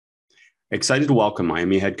Excited to welcome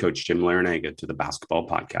Miami head coach Jim Larrañaga to the basketball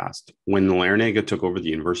podcast. When Larrañaga took over the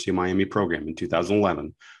University of Miami program in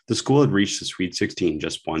 2011, the school had reached the Sweet 16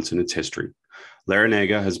 just once in its history.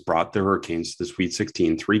 Larrañaga has brought the Hurricanes to the Sweet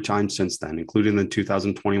 16 three times since then, including the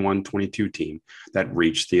 2021-22 team that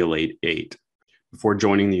reached the Elite Eight. Before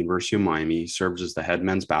joining the University of Miami, he served as the head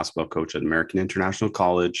men's basketball coach at American International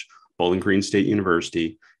College, Bowling Green State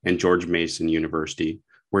University, and George Mason University,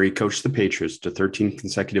 where he coached the Patriots to 13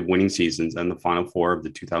 consecutive winning seasons and the Final Four of the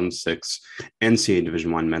 2006 NCAA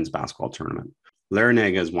Division I men's basketball tournament.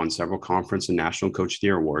 Larrañaga has won several conference and national coach of the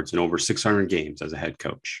year awards and over 600 games as a head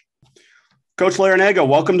coach. Coach Larrañaga,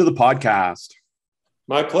 welcome to the podcast.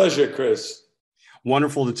 My pleasure, Chris.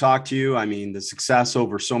 Wonderful to talk to you. I mean, the success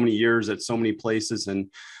over so many years at so many places and,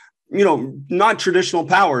 not traditional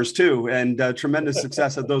powers too, and tremendous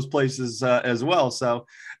success at those places as well. So,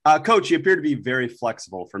 Coach, you appear to be very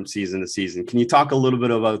flexible from season to season. Can you talk a little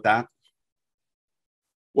bit about that?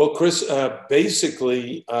 Well, Chris,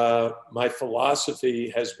 basically, my philosophy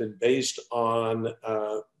has been based on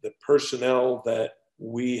the personnel that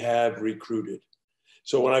we have recruited.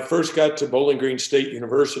 So when I first got to Bowling Green State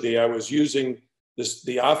University, I was using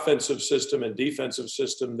the offensive system and defensive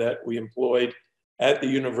system that we employed at the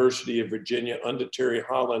University of Virginia under Terry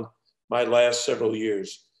Holland my last several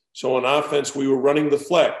years. So on offense, we were running the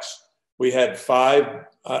flex. We had five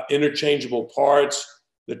interchangeable parts.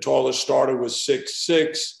 The tallest starter was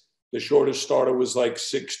 6'6". The shortest starter was like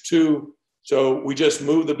 6'2". So we just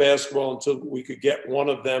moved the basketball until we could get one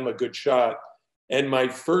of them a good shot. And my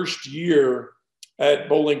first year at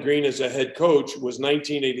Bowling Green as a head coach was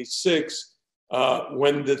 1986,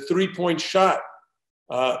 when the three-point shot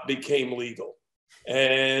became legal.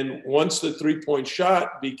 And once the three-point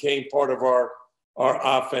shot became part of our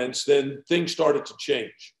offense, then things started to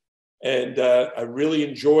change. And I really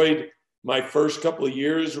enjoyed my first couple of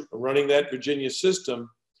years running that Virginia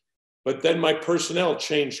system. But then my personnel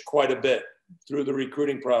changed quite a bit through the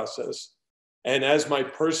recruiting process. And as my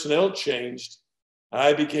personnel changed,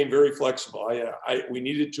 I became very flexible. We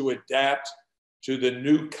needed to adapt to the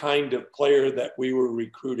new kind of player that we were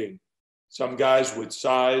recruiting. Some guys with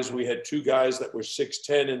size. We had two guys that were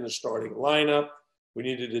 6'10" in the starting lineup. We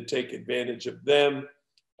needed to take advantage of them.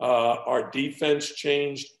 Our defense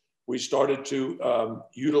changed. We started to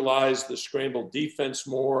utilize the scramble defense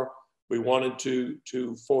more. We wanted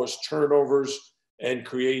to force turnovers and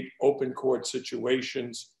create open court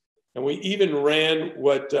situations. And we even ran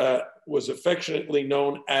what was affectionately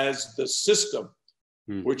known as the system,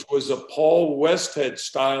 which was a Paul Westhead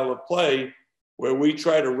style of play, where we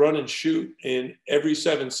try to run and shoot in every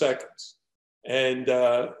 7 seconds. And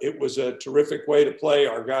it was a terrific way to play.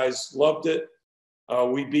 Our guys loved it.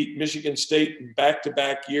 We beat Michigan State in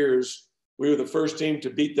back-to-back years. We were the first team to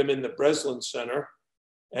beat them in the Breslin Center.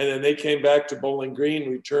 And then they came back to Bowling Green,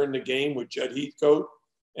 returned the game with Judd Heathcote,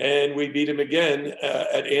 and we beat them again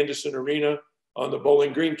at Anderson Arena on the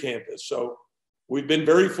Bowling Green campus. So we've been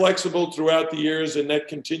very flexible throughout the years, and that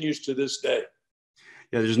continues to this day.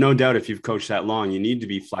 Yeah, there's no doubt if you've coached that long, you need to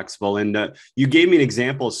be flexible. And you gave me an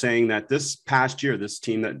example saying that this past year, this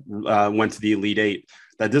team that went to the Elite Eight,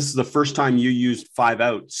 that this is the first time you used 5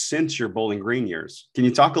 out since your Bowling Green years. Can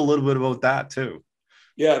you talk a little bit about that too?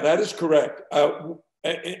 Yeah, that is correct.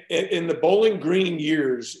 In the Bowling Green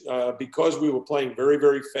years, because we were playing very,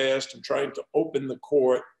 very fast and trying to open the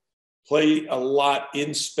court, play a lot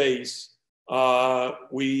in space,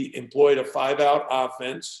 we employed a 5-out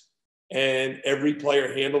offense. And every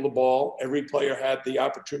player handled the ball. Every player had the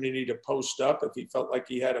opportunity to post up if he felt like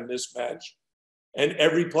he had a mismatch. And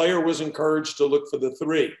every player was encouraged to look for the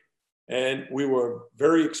three. And we were a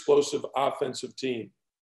very explosive offensive team.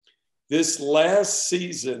 This last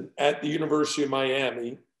season at the University of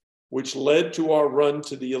Miami, which led to our run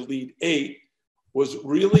to the Elite Eight, was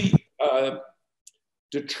really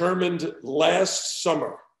determined last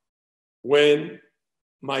summer when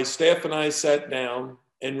my staff and I sat down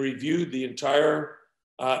and reviewed the entire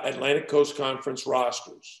Atlantic Coast Conference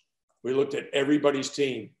rosters. We looked at everybody's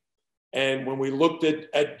team. And when we looked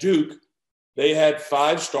at Duke, they had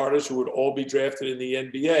 5 starters who would all be drafted in the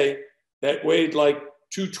NBA that weighed like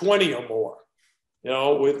 220 or more.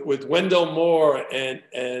 With Wendell Moore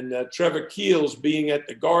and Trevor Keels being at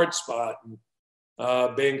the guard spot, and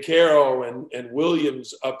Banchero and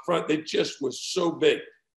Williams up front, they just was so big.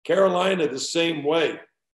 Carolina the same way.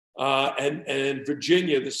 And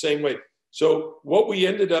Virginia the same way. So what we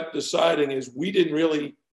ended up deciding is we didn't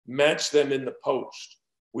really match them in the post.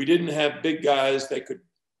 We didn't have big guys that could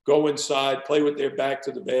go inside, play with their back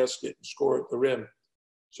to the basket, and score at the rim.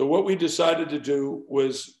 So what we decided to do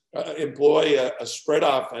was employ a spread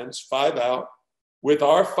offense, 5 out, with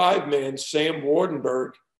our 5-man, Sam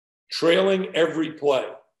Wardenberg, trailing every play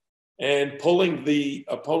and pulling the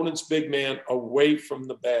opponent's big man away from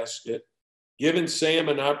the basket, giving Sam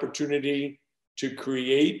an opportunity to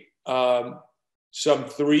create some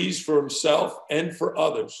threes for himself and for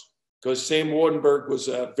others, because Sam Wardenberg was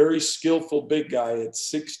a very skillful big guy at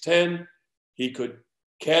 6'10". He could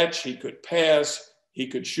catch, he could pass, he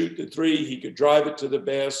could shoot the three, he could drive it to the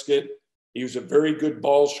basket. He was a very good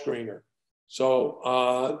ball screener.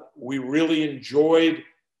 So we really enjoyed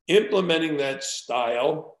implementing that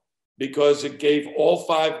style because it gave all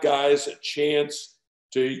 5 guys a chance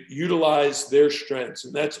to utilize their strengths.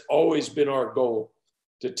 And that's always been our goal,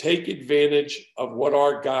 to take advantage of what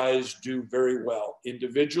our guys do very well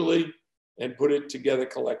individually and put it together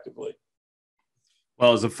collectively.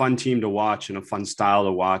 Well, it's a fun team to watch and a fun style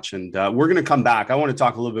to watch. And we're going to come back. I want to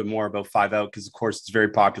talk a little bit more about 5-out because, of course, it's very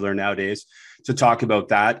popular nowadays to talk about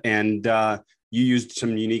that. And you used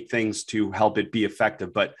some unique things to help it be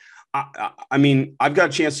effective. But I mean, I've got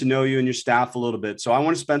a chance to know you and your staff a little bit. So I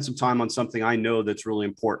want to spend some time on something I know that's really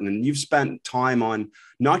important. And you've spent time on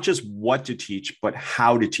not just what to teach, but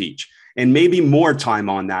how to teach. And maybe more time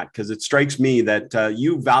on that, because it strikes me that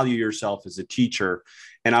you value yourself as a teacher.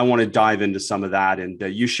 And I want to dive into some of that. And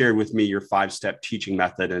you shared with me your 5-step teaching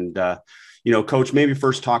method. And, Coach, maybe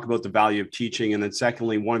first talk about the value of teaching. And then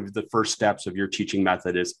secondly, one of the first steps of your teaching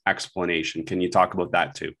method is explanation. Can you talk about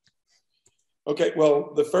that too? Okay,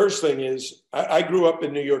 well, the first thing is I grew up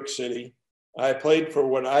in New York City. I played for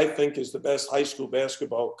what I think is the best high school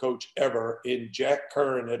basketball coach ever in Jack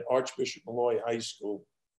Curran at Archbishop Malloy High School.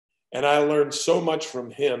 And I learned so much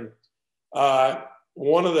from him.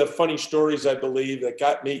 One of the funny stories, I believe, that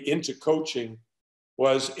got me into coaching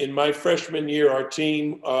was in my freshman year, our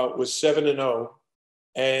team was 7-0,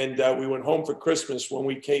 and we went home for Christmas. When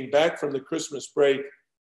we came back from the Christmas break,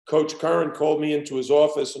 Coach Curran called me into his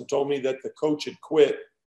office and told me that the coach had quit,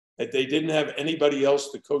 that they didn't have anybody else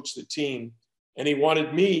to coach the team, and he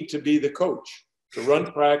wanted me to be the coach, to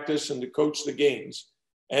run practice and to coach the games,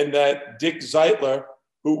 and that Dick Zeitler,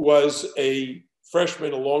 who was a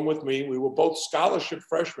freshman along with me, we were both scholarship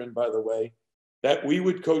freshmen, by the way, that we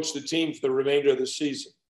would coach the team for the remainder of the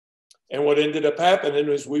season. And what ended up happening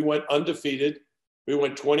was we went undefeated. We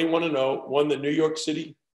went 21-0, won the New York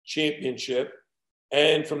City championship.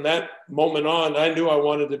 And from that moment on, I knew I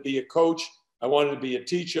wanted to be a coach. I wanted to be a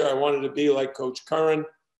teacher. I wanted to be like Coach Curran.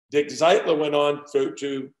 Dick Zeitler went on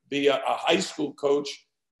to be a high school coach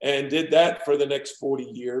and did that for the next 40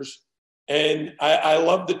 years. And I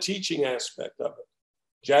love the teaching aspect of it.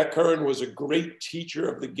 Jack Curran was a great teacher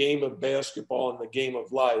of the game of basketball and the game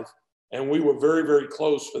of life. And we were very, very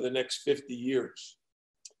close for the next 50 years.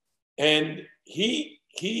 And he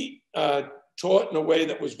taught in a way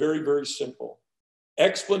that was very, very simple.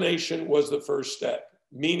 Explanation was the first step,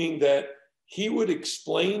 meaning that he would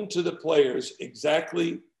explain to the players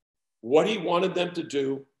exactly what he wanted them to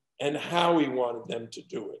do and how he wanted them to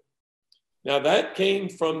do it. Now, that came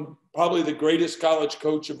from probably the greatest college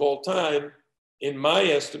coach of all time, in my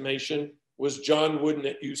estimation, was John Wooden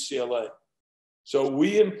at UCLA. So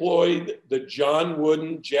we employed the John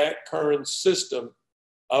Wooden, Jack Curran system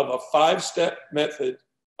of a 5-step method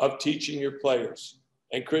of teaching your players.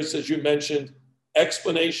 And Chris, as you mentioned,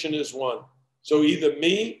 explanation is one. So either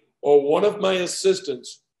me or one of my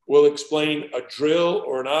assistants will explain a drill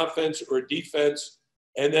or an offense or a defense,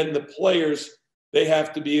 and then the players, they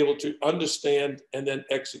have to be able to understand and then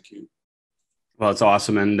execute. Well, it's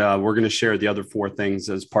awesome. And we're going to share the other 4 things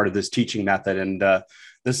as part of this teaching method. And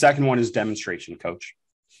the second one is demonstration, Coach.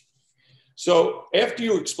 So after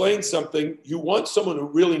you explain something, you want someone who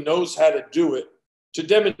really knows how to do it to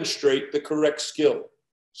demonstrate the correct skill.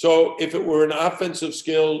 So if it were an offensive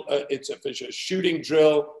skill, if it's a shooting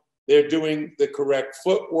drill, they're doing the correct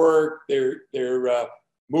footwork. They're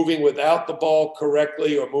moving without the ball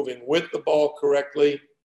correctly or moving with the ball correctly.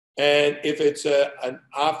 And if it's an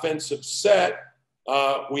offensive set,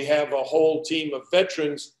 we have a whole team of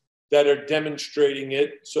veterans that are demonstrating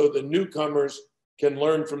it so the newcomers can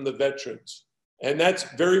learn from the veterans. And that's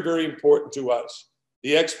very, very important to us.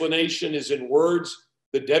 The explanation is in words,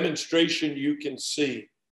 the demonstration you can see.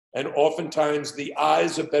 And oftentimes the eye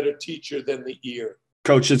is a better teacher than the ear.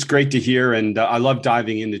 Coach, it's great to hear. And I love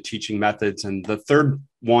diving into teaching methods. And the third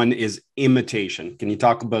one is imitation. Can you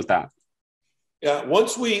talk about that? Yeah,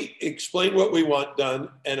 once we explain what we want done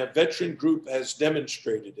and a veteran group has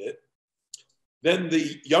demonstrated it, then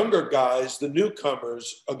the younger guys, the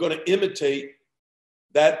newcomers, are going to imitate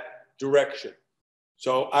that direction.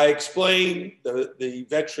 So I explain, the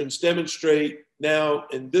veterans demonstrate. Now,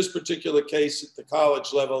 in this particular case at the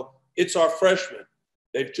college level, it's our freshmen.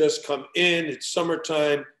 They've just come in, it's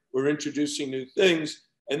summertime, we're introducing new things,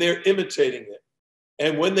 and they're imitating it.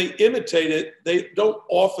 And when they imitate it, they don't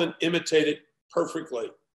often imitate it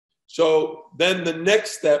perfectly. So then the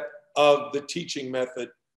next step of the teaching method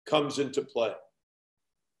comes into play.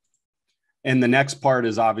 And the next part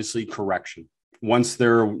is obviously correction. Once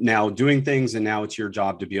they're now doing things, and now it's your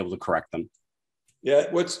job to be able to correct them. Yeah,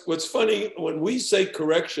 what's funny, when we say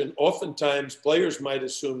correction, oftentimes players might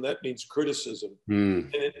assume that means criticism,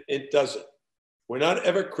 and it doesn't. We're not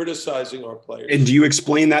ever criticizing our players. And do you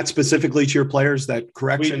explain that specifically to your players, that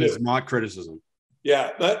correction is not criticism?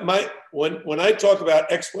 Yeah, when I talk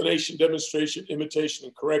about explanation, demonstration, imitation,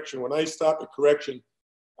 and correction, when I stop at correction,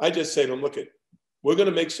 I just say to them, look, we're going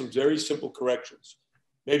to make some very simple corrections.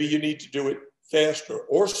 Maybe you need to do it faster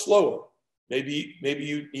or slower. Maybe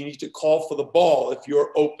you need to call for the ball if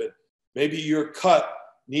you're open. Maybe your cut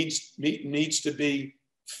needs to be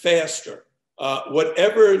faster.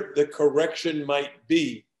 Whatever the correction might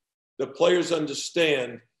be, the players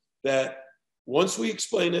understand that once we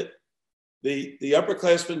explain it, the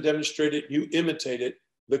upperclassmen demonstrate it, you imitate it.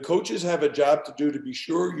 The coaches have a job to do to be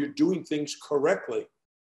sure you're doing things correctly.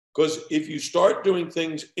 Because if you start doing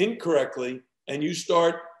things incorrectly and you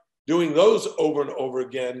start doing those over and over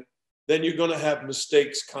again, then you're going to have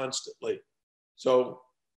mistakes constantly. So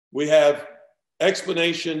we have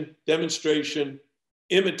explanation, demonstration,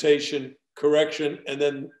 imitation, correction, and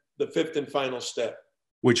then the fifth and final step,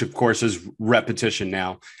 which of course is repetition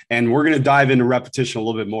now. And we're going to dive into repetition a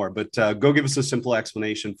little bit more, but go give us a simple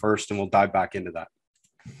explanation first and we'll dive back into that.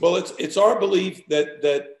 Well, it's our belief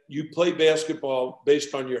that you play basketball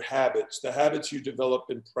based on your habits, the habits you develop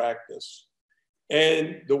in practice.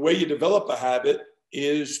 And the way you develop a habit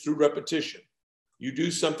is through repetition. You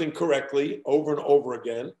do something correctly over and over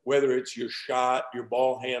again, whether it's your shot, your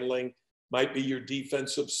ball handling, might be your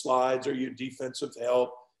defensive slides or your defensive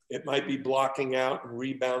help. It might be blocking out and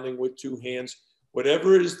rebounding with two hands.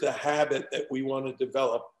 Whatever is the habit that we want to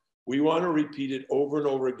develop, we want to repeat it over and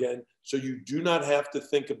over again so you do not have to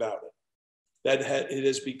think about it. It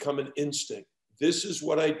has become an instinct. This is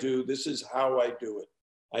what I do. This is how I do it.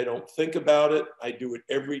 I don't think about it. I do it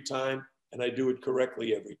every time, and I do it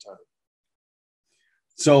correctly every time.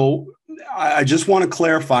 So I just want to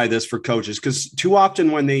clarify this for coaches, because too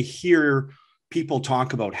often when they hear people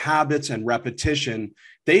talk about habits and repetition,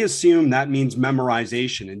 they assume that means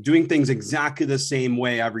memorization and doing things exactly the same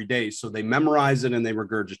way every day. So they memorize it and they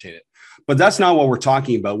regurgitate it. But that's not what we're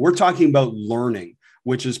talking about. We're talking about learning,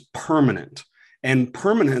 which is permanent. And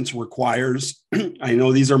permanence requires, I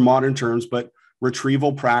know these are modern terms, but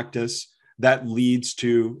retrieval practice that leads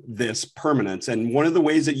to this permanence. And one of the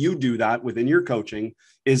ways that you do that within your coaching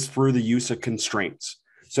is through the use of constraints.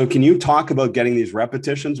 So can you talk about getting these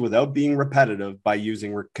repetitions without being repetitive by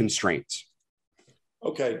using constraints?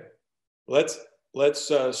 Okay, let's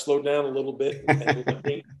slow down a little bit.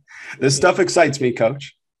 And This stuff excites me,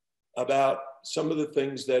 Coach. About some of the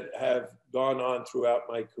things that have gone on throughout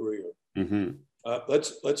my career. Mm-hmm.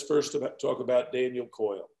 Let's first talk about Daniel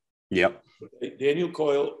Coyle. Yep. Daniel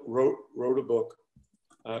Coyle wrote a book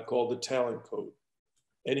called The Talent Code.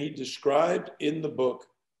 And he described in the book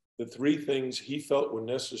the three things he felt were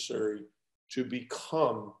necessary to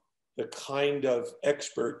become the kind of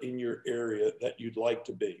expert in your area that you'd like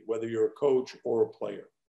to be, whether you're a coach or a player.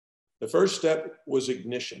 The first step was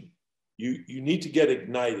ignition. You need to get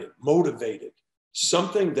ignited, motivated,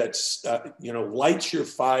 something that's, lights your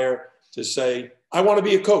fire to say, I want to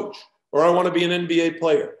be a coach or I want to be an NBA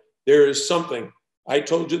player. There is something. I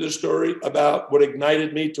told you the story about what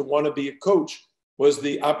ignited me to want to be a coach was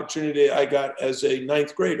the opportunity I got as a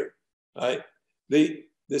ninth grader. The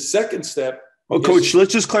second step. Well, Coach,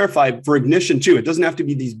 let's just clarify for ignition too. It doesn't have to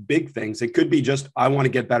be these big things. It could be just, I want to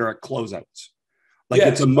get better at closeouts. Like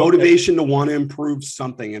it's a motivation to want to improve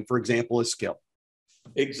something. And for example, a skill.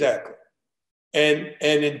 Exactly. And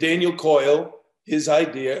in Daniel Coyle, his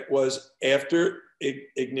idea was after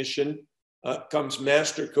ignition comes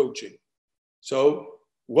master coaching. So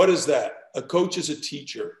what is that? A coach is a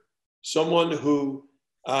teacher, someone who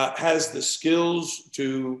has the skills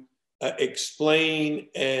to explain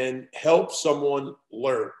and help someone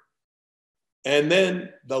learn. And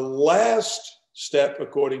then the last step,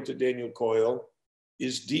 according to Daniel Coyle,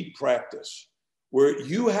 is deep practice, where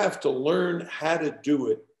you have to learn how to do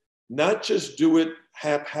it, not just do it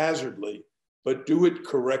haphazardly, but do it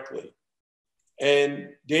correctly. And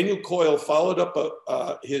Daniel Coyle followed up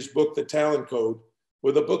his book, The Talent Code,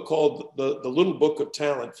 with a book called The Little Book of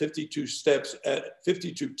Talent, 52 tips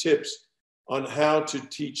on how to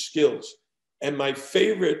teach skills. And my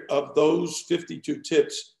favorite of those 52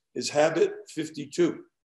 tips is habit 52.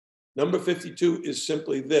 Number 52 is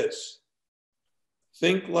simply this: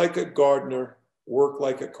 think like a gardener, work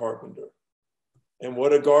like a carpenter. And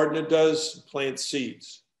what a gardener does, plants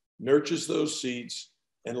seeds, nurtures those seeds,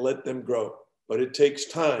 and let them grow. But it takes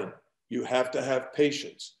time. You have to have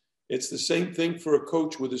patience. It's the same thing for a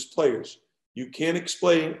coach with his players. You can't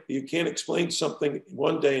explain something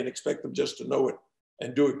one day and expect them just to know it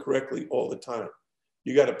and do it correctly all the time.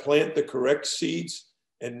 You got to plant the correct seeds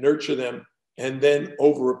and nurture them, and then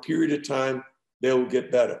over a period of time, they'll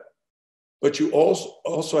get better. But you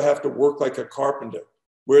also have to work like a carpenter,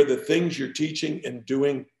 where the things you're teaching and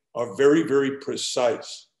doing are very, very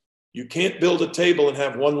precise. You can't build a table and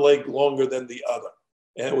have one leg longer than the other,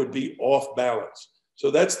 and it would be off balance.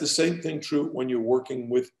 So that's the same thing true when you're working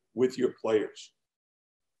with your players.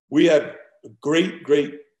 We have a great,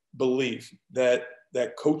 great belief that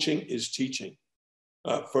coaching is teaching.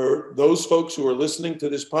 For those folks who are listening to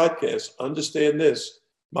this podcast, understand this.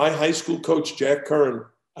 My high school coach, Jack Curran,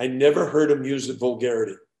 I never heard him use the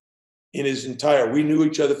vulgarity in his we knew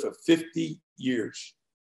each other for 50 years.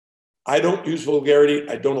 I don't use vulgarity.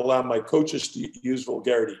 I don't allow my coaches to use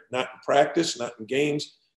vulgarity, not in practice, not in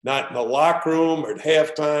games, not in the locker room or at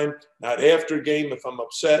halftime, not after a game if I'm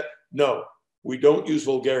upset. No, we don't use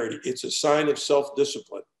vulgarity. It's a sign of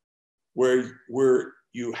self-discipline where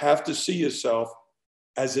you have to see yourself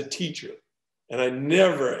as a teacher. And I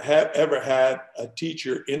never have ever had a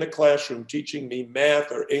teacher in a classroom teaching me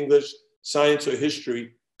math or English, science or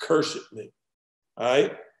history curse at me. All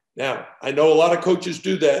right. Now, I know a lot of coaches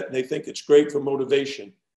do that and they think it's great for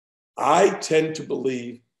motivation. I tend to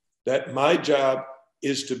believe that my job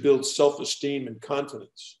is to build self-esteem and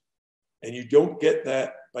confidence. And you don't get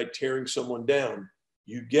that by tearing someone down.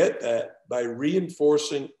 You get that by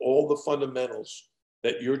reinforcing all the fundamentals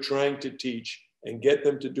that you're trying to teach and get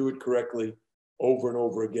them to do it correctly over and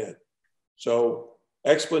over again. So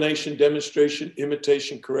explanation, demonstration,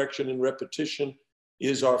 imitation, correction, and repetition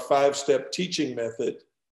is our 5-step teaching method.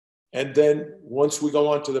 And then once we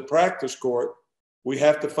go on to the practice court, we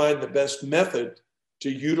have to find the best method to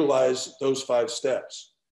utilize those 5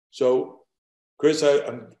 steps. So Chris,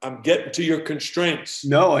 I'm getting to your constraints.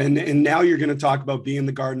 No, and now you're going to talk about being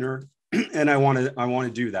the gardener, and I want to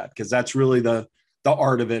do that because that's really the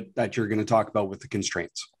art of it that you're going to talk about with the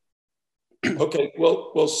constraints. Okay,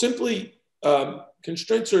 well, simply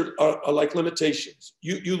constraints are like limitations.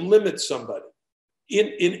 You limit somebody in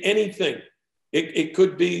anything. It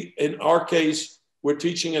could be, in our case, we're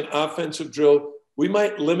teaching an offensive drill. We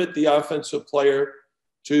might limit the offensive player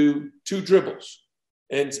to 2 dribbles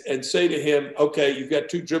and say to him, okay, you've got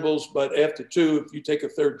 2 dribbles, but after 2, if you take a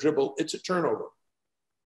 3rd dribble, it's a turnover.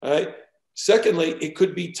 All right. Secondly, it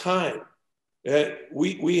could be time.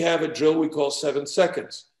 We have a drill we call 7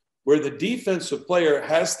 seconds, where the defensive player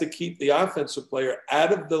has to keep the offensive player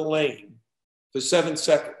out of the lane for 7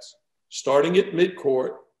 seconds, starting at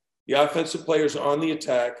midcourt. The offensive player's on the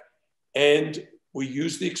attack, and we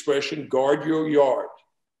use the expression guard your yard,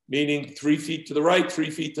 meaning 3 feet to the right, 3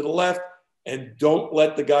 feet to the left, and don't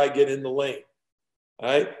let the guy get in the lane. All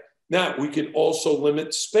right. Now, we can also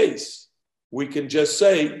limit space. We can just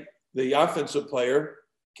say the offensive player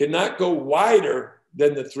cannot go wider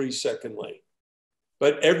than the 3-second lane.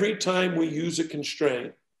 But every time we use a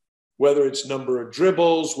constraint, whether it's number of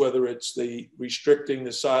dribbles, whether it's the restricting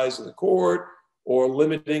the size of the court or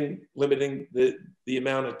limiting the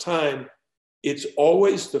amount of time, it's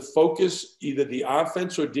always to focus either the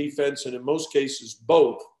offense or defense, and in most cases,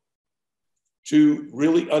 both, to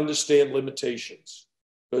really understand limitations.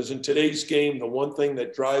 Because in today's game, the one thing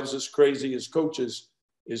that drives us crazy as coaches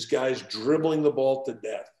is guys dribbling the ball to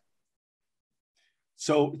death.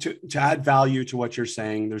 So to add value to what you're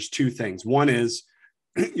saying, there's 2 things. One is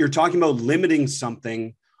you're talking about limiting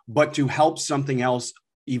something, but to help something else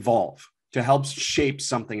evolve, to help shape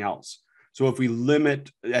something else. So if we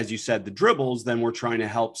limit, as you said, the dribbles, then we're trying to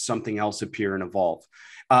help something else appear and evolve.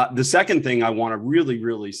 The second thing I want to really,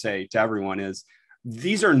 really say to everyone is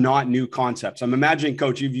these are not new concepts. I'm imagining,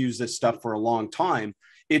 Coach, you've used this stuff for a long time.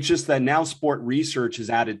 It's just that now sport research has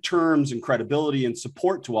added terms and credibility and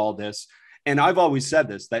support to all this. And I've always said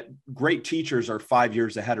this, that great teachers are 5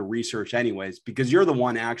 years ahead of research anyways, because you're the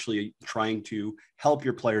one actually trying to help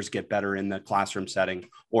your players get better in the classroom setting,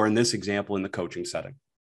 or in this example, in the coaching setting.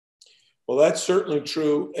 Well, that's certainly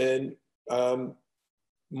true. And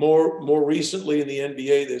more recently in the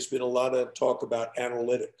NBA, there's been a lot of talk about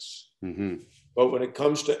analytics. Mm-hmm. But when it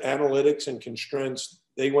comes to analytics and constraints,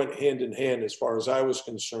 they went hand in hand as far as I was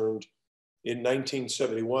concerned in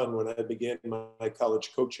 1971 when I began my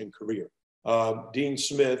college coaching career. Dean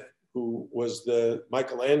Smith, who was the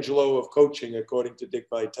Michelangelo of coaching, according to Dick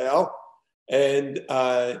Vitale, and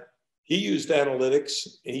he used analytics.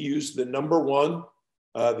 He used the number one,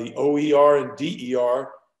 the OER and DER,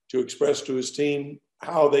 to express to his team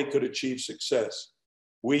how they could achieve success.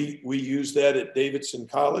 We used that at Davidson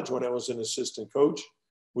College when I was an assistant coach.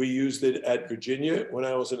 We used it at Virginia when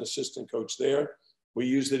I was an assistant coach there. We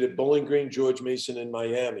used it at Bowling Green, George Mason, and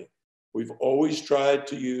Miami. We've always tried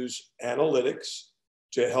to use analytics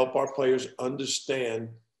to help our players understand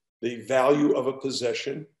the value of a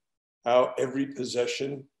possession, how every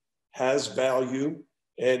possession has value,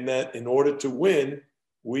 and that in order to win,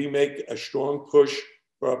 we make a strong push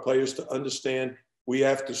for our players to understand we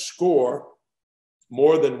have to score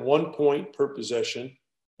more than 1 point per possession,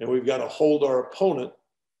 and we've got to hold our opponent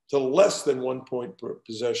to less than 1 point per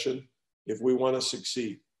possession if we want to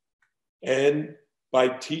succeed. And by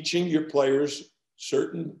teaching your players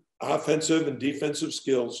certain offensive and defensive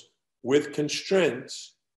skills with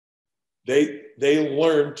constraints, they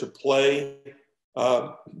learn to play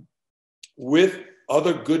with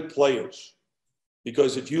other good players.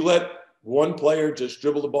 Because if you let one player just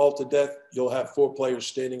dribble the ball to death, you'll have 4 players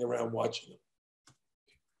standing around watching them.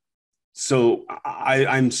 So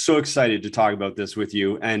I'm so excited to talk about this with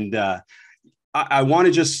you. And I want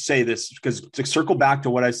to just say this, because to circle back to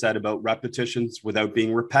what I said about repetitions without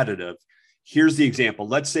being repetitive, here's the example.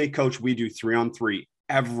 Let's say, coach, we do 3-on-3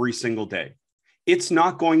 every single day. It's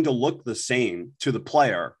not going to look the same to the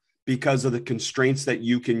player because of the constraints that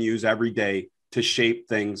you can use every day to shape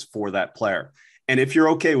things for that player. And if you're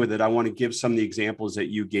okay with it, I want to give some of the examples that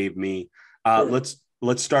you gave me. Sure.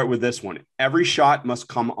 Let's start with this one. Every shot must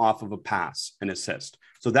come off of a pass and assist.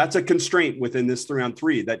 So that's a constraint within this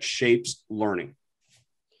 3-on-3 that shapes learning.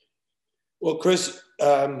 Well, Chris,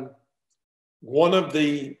 one of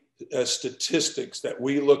the statistics that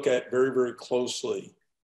we look at very, very closely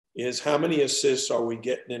is how many assists are we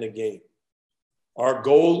getting in a game? Our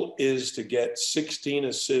goal is to get 16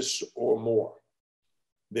 assists or more.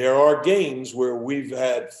 There are games where we've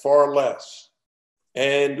had far less.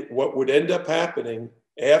 And what would end up happening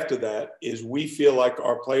after that is we feel like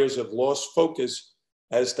our players have lost focus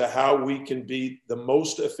as to how we can be the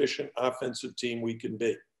most efficient offensive team we can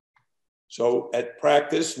be. So at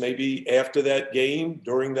practice, maybe after that game,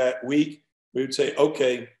 during that week, we would say,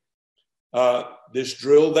 okay, this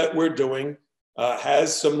drill that we're doing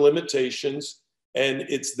has some limitations, and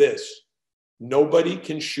it's this. Nobody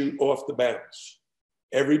can shoot off the bounce.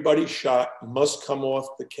 Everybody's shot must come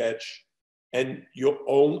off the catch, and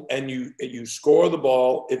you score the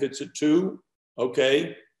ball. If it's a 2,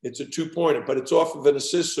 okay, it's a 2-pointer, but it's off of an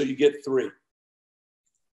assist, so you get 3.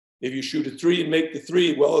 If you shoot a 3 and make the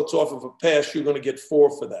 3, well, it's off of a pass, you're going to get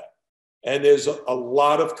 4 for that. And there's a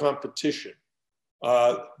lot of competition.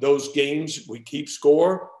 Those games, we keep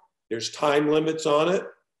score. There's time limits on it.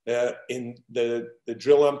 In the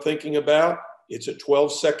drill I'm thinking about, it's a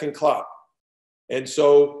 12-second clock. And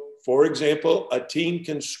so, for example, a team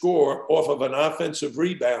can score off of an offensive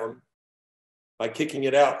rebound by kicking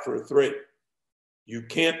it out for a 3. You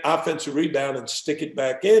can't offensive rebound and stick it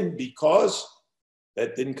back in because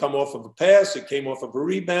that didn't come off of a pass. It came off of a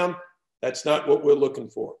rebound. That's not what we're looking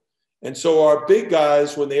for. And so our big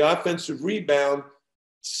guys, when they offensive rebound,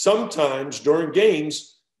 sometimes during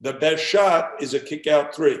games, the best shot is a kick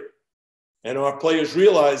out 3. And our players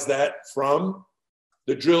realize that from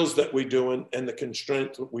the drills that we do and the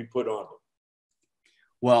constraints that we put on them.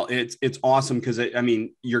 Well, it's awesome because, I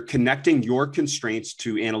mean, you're connecting your constraints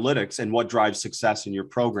to analytics and what drives success in your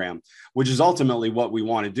program, which is ultimately what we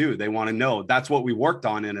want to do. They want to know that's what we worked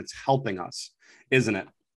on and it's helping us, isn't it?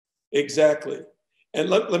 Exactly. And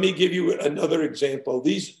let me give you another example.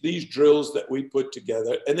 These drills that we put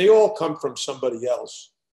together, and they all come from somebody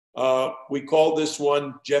else. We call this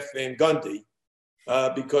one Jeff Van Gundy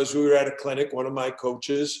because we were at a clinic. One of my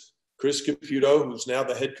coaches, Chris Caputo, who's now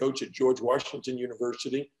the head coach at George Washington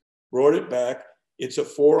University, brought it back. It's a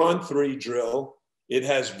 4-on-3 drill. It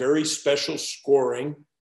has very special scoring.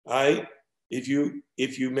 If you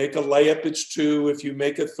make a layup, it's 2. If you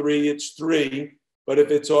make a 3, it's 3. But if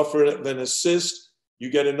it's offered an assist, you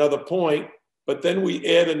get another point. But then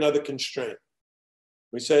we add another constraint.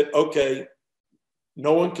 We said, okay,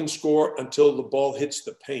 no one can score until the ball hits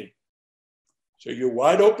the paint. So you're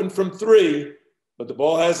wide open from 3, but the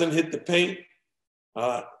ball hasn't hit the paint.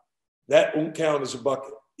 That won't count as a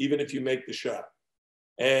bucket, even if you make the shot.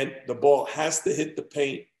 And the ball has to hit the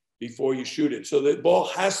paint before you shoot it. So the ball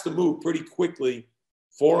has to move pretty quickly.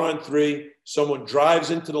 4-on-3, someone drives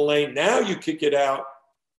into the lane. Now you kick it out.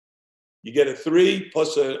 You get a 3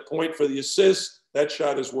 plus a point for the assist. That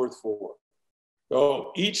shot is worth 4.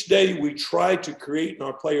 So each day we try to create in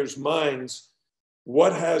our players' minds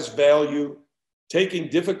what has value, taking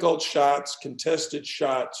difficult shots, contested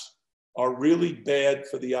shots, are really bad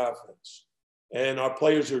for the offense. And our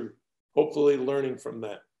players are hopefully learning from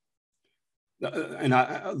that. And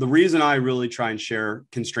the reason I really try and share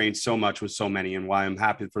constraints so much with so many, and why I'm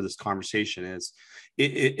happy for this conversation, is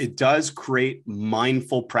it does create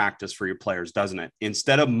mindful practice for your players, doesn't it?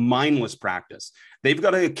 Instead of mindless practice, they've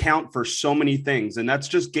got to account for so many things. And that's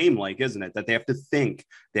just game-like, isn't it? That they have to think,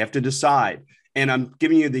 they have to decide. And I'm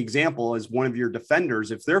giving you the example as one of your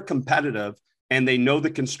defenders. If they're competitive and they know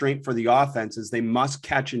the constraint for the offense is they must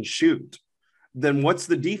catch and shoot, then what's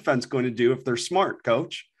the defense going to do if they're smart,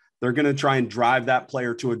 coach? They're going to try and drive that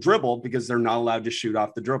player to a dribble because they're not allowed to shoot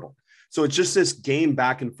off the dribble. So it's just this game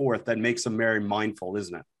back and forth that makes them very mindful,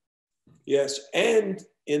 isn't it? Yes. And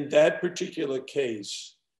in that particular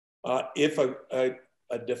case, if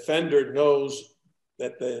a defender knows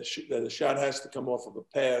that the shot has to come off of a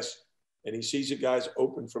pass and he sees a guy's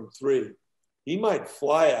open from three, he might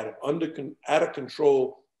fly at him out of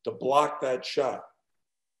control to block that shot.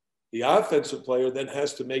 The offensive player then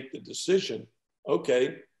has to make the decision,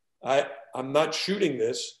 okay, I'm not shooting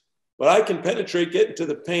this, but I can penetrate, get into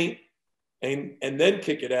the paint, and then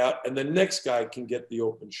kick it out, and the next guy can get the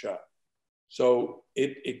open shot. So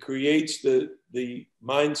it creates the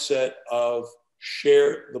mindset of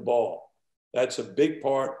share the ball. That's a big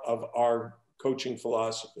part of our coaching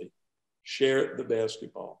philosophy. Share the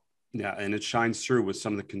basketball. Yeah, and it shines through with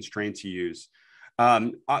some of the constraints you use.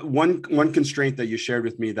 One constraint that you shared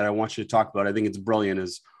with me that I want you to talk about, I think it's brilliant,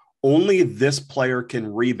 is only this player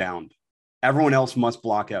can rebound. Everyone else must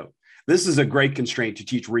block out. This is a great constraint to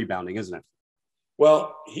teach rebounding, isn't it?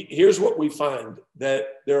 Well, here's what we find, that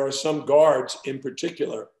there are some guards in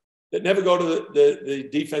particular that never go to the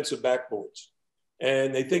defensive backboards,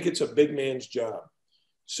 and they think it's a big man's job.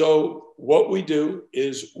 So what we do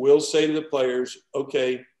is we'll say to the players,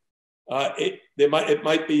 okay, it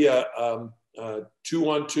might be a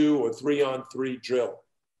 2-on-2 or 3-on-3 drill.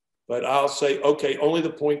 But I'll say, okay, only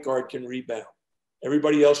the point guard can rebound.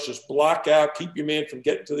 Everybody else just block out, keep your man from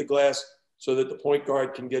getting to the glass so that the point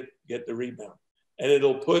guard can get the rebound. And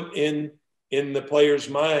it'll put in the player's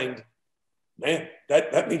mind, man,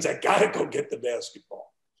 that means I got to go get the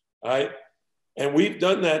basketball. All right. And we've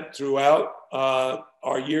done that throughout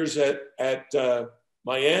our years at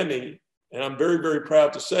Miami. And I'm very, very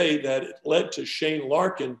proud to say that it led to Shane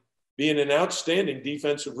Larkin being an outstanding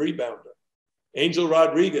defensive rebounder. Angel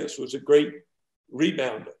Rodriguez was a great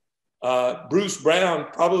rebounder. Bruce Brown,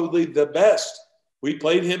 probably the best. We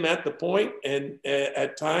played him at the point and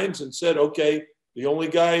at times and said, okay, the only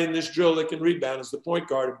guy in this drill that can rebound is the point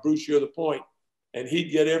guard, and Bruce, you're the point. And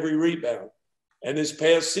he'd get every rebound. And this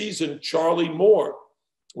past season, Charlie Moore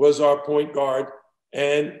was our point guard,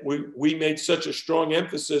 and we made such a strong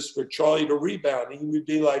emphasis for Charlie to rebound. He would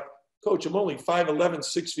be like, Coach, I'm only 5'11",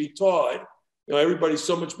 6 feet tall. Everybody's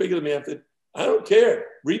so much bigger than me. I don't care.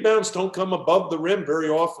 Rebounds don't come above the rim very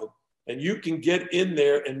often, and you can get in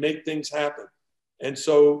there and make things happen. And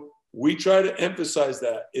so we try to emphasize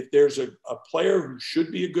that. If there's a player who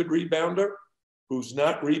should be a good rebounder, who's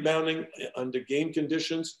not rebounding under game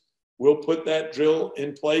conditions, we'll put that drill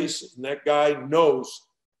in place, and that guy knows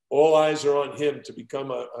all eyes are on him to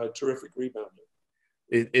become a terrific rebounder.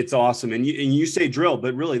 It's awesome. And you say drill,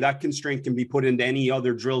 but really that constraint can be put into any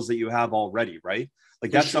other drills that you have already, right?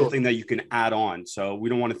 Like that's something that you can add on. So we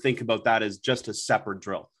don't want to think about that as just a separate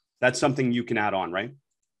drill. That's something you can add on, right?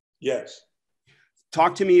 Yes.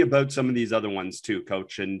 Talk to me about some of these other ones too,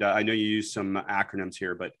 Coach. And I know you use some acronyms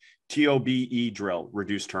here, but TOBE drill,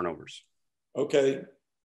 reduce turnovers. Okay.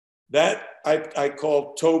 That I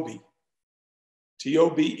call TOBE.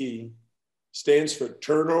 TOBE stands for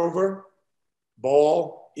turnover,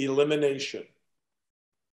 ball, elimination.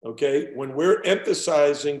 Okay. When we're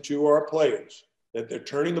emphasizing to our players that they're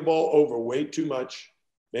turning the ball over way too much,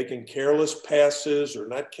 making careless passes or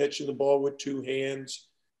not catching the ball with two hands,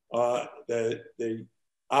 the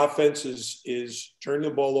offense is turning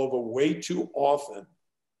the ball over way too often.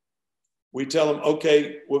 We tell them,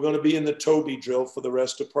 okay, we're going to be in the TOBE drill for the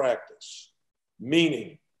rest of practice.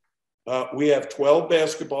 Meaning, we have 12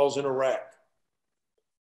 basketballs in a rack.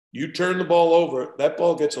 You turn the ball over, that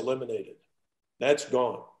ball gets eliminated. That's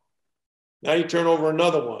gone. Now you turn over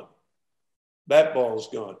another one. That ball's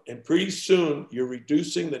gone. And pretty soon, you're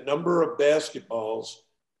reducing the number of basketballs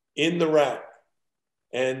in the rack.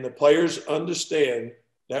 And the players understand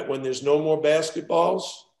that when there's no more basketballs,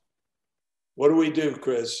 what do,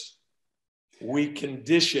 Chris? We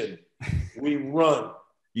condition, we run.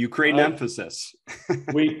 You create an emphasis.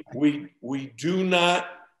 we do not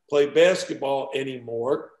play basketball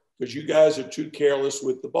anymore because you guys are too careless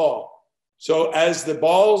with the ball. So as the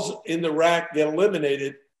balls in the rack get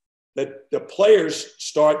eliminated, that the players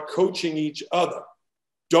start coaching each other.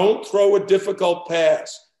 Don't throw a difficult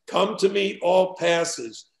pass. Come to me all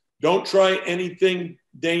passes. Don't try anything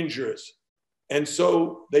dangerous. And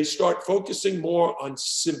so they start focusing more on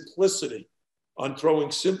simplicity, on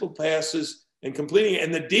throwing simple passes and completing it.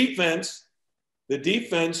 And the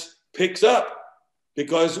defense picks up,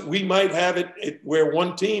 because we might have it where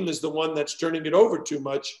one team is the one that's turning it over too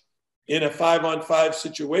much in a 5-on-5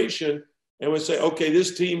 situation. And we'll say, okay,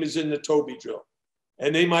 this team is in the Toby drill.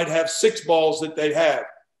 And they might have 6 balls that they have.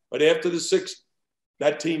 But after the 6th,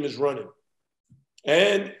 that team is running.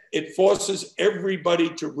 And it forces everybody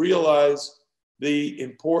to realize the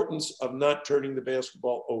importance of not turning the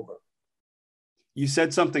basketball over. You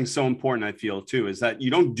said something so important, I feel, too, is that you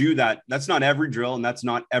don't do that. That's not every drill, and that's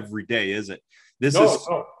not every day, is it?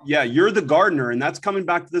 Yeah, you're the gardener, and that's coming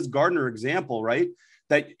back to this gardener example, right?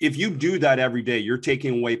 That if you do that every day, you're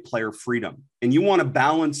taking away player freedom, and you want to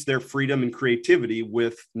balance their freedom and creativity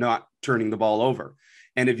with not turning the ball over.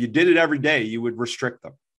 And if you did it every day, you would restrict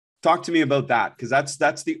them. Talk to me about that, because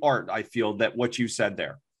that's the art, I feel, that what you said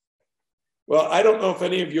there. Well, I don't know if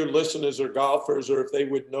any of your listeners are golfers or if they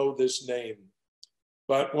would know this name,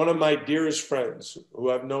 but one of my dearest friends,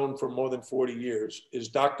 who I've known for more than 40 years, is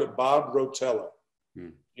Dr. Bob Rotella.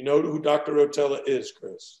 You know who Dr. Rotella is,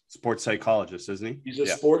 Chris? Sports psychologist, isn't he? He's a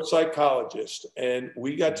sports psychologist, and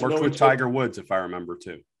we got to know worked with Tiger Woods, if I remember,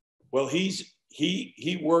 too. Well,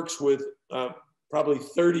 he works with probably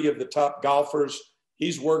 30 of the top golfers.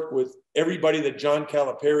 He's worked with everybody that John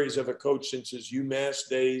Calipari's ever coached since his UMass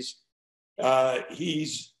days.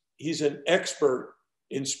 He's an expert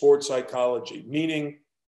in sports psychology, meaning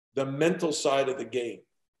the mental side of the game.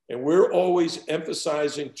 And we're always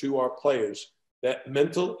emphasizing to our players that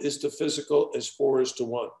mental is to physical as 4 is to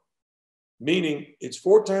 1, meaning it's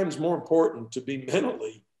 4 times more important to be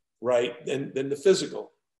mentally right than the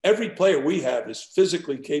physical. Every player we have is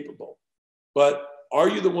physically capable, but are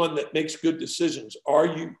you the one that makes good decisions? Are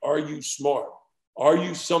you smart? Are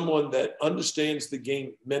you someone that understands the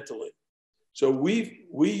game mentally? So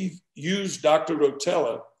we've used Dr.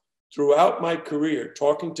 Rotella throughout my career,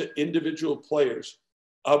 talking to individual players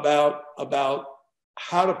about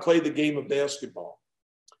how to play the game of basketball.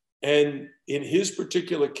 And in his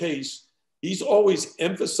particular case, he's always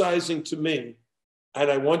emphasizing to me, and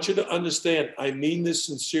I want you to understand, I mean this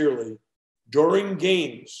sincerely, during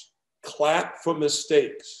games, clap for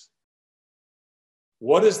mistakes.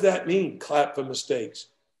 What does that mean, clap for mistakes?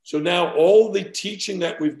 So now all the teaching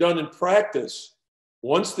that we've done in practice,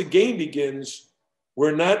 once the game begins,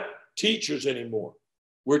 we're not teachers anymore.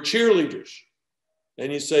 We're cheerleaders.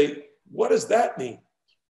 And you say, what does that mean?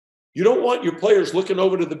 You don't want your players looking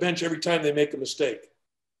over to the bench every time they make a mistake.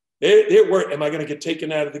 They're worried, am I going to get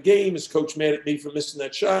taken out of the game? Is coach mad at me for missing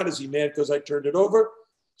that shot? Is he mad because I turned it over?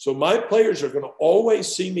 So my players are going to always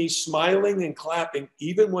see me smiling and clapping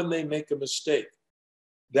even when they make a mistake.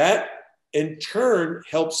 That in turn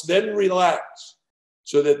helps them relax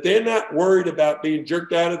so that they're not worried about being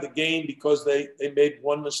jerked out of the game because they made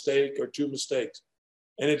 1 mistake or 2 mistakes.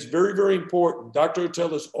 And it's very, very important. Dr.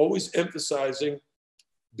 Rotella is always emphasizing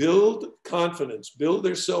build confidence, build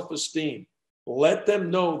their self-esteem. Let them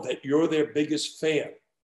know that you're their biggest fan.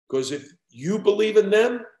 Because if you believe in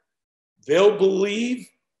them, they'll believe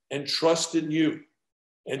and trust in you.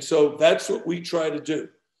 And so that's what we try to do.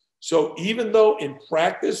 So even though in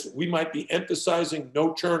practice, we might be emphasizing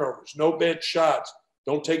no turnovers, no bad shots,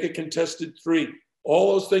 don't take a contested 3,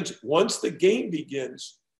 all those things. Once the game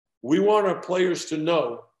begins, we want our players to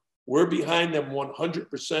know we're behind them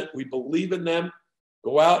 100%. We believe in them.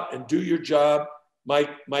 Go out and do your job.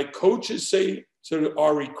 My coaches say to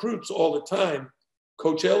our recruits all the time,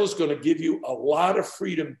 Coach L is going to give you a lot of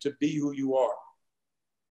freedom to be who you are.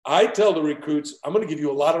 I tell the recruits, I'm going to give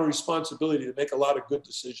you a lot of responsibility to make a lot of good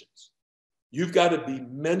decisions. You've got to be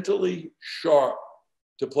mentally sharp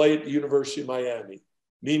to play at the University of Miami,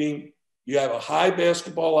 meaning you have a high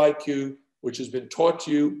basketball IQ, which has been taught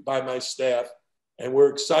to you by my staff, and we're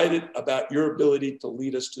excited about your ability to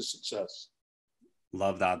lead us to success.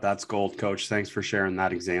 Love that. That's gold, Coach. Thanks for sharing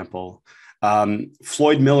that example.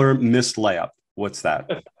 Floyd Miller missed layup. What's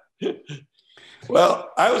that? Well,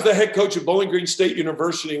 I was the head coach at Bowling Green State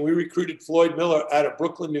University, and we recruited Floyd Miller out of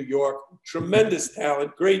Brooklyn, New York. Tremendous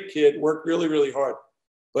talent, great kid, worked really, really hard.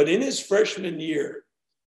 But in his freshman year,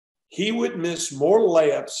 he would miss more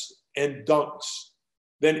layups and dunks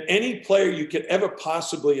than any player you could ever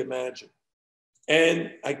possibly imagine.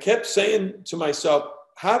 And I kept saying to myself,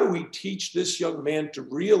 how do we teach this young man to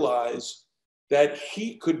realize that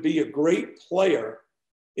he could be a great player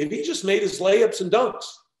if he just made his layups and dunks?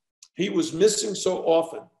 He was missing so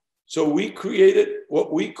often. So we created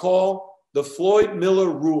what we call the Floyd Miller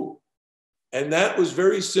rule. And that was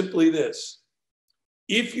very simply this.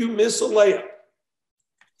 If you miss a layup,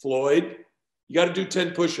 Floyd, you got to do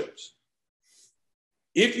 10 push-ups.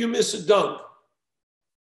 If you miss a dunk,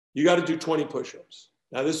 you got to do 20 push-ups.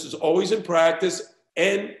 Now, this is always in practice,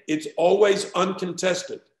 and it's always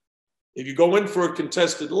uncontested. If you go in for a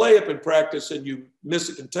contested layup in practice and you miss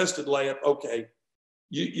a contested layup, okay,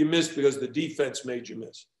 you missed because the defense made you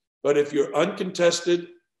miss. But if you're uncontested,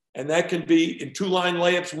 and that can be in two-line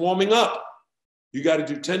layups warming up, you got to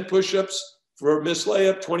do 10 push-ups for a missed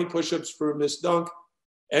layup, 20 push-ups for a missed dunk.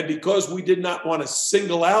 And because we did not want to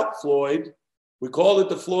single out Floyd, we called it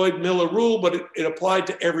the Floyd Miller rule, but it applied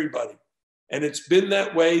to everybody. And it's been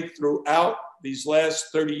that way throughout these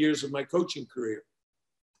last 30 years of my coaching career.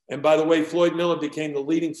 And by the way, Floyd Miller became the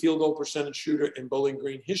leading field goal percentage shooter in Bowling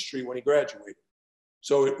Green history when he graduated.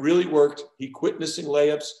 So it really worked. He quit missing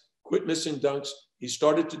layups, quit missing dunks. He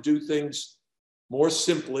started to do things more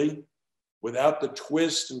simply without the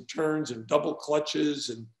twists and turns and double clutches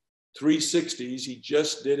and 360s. He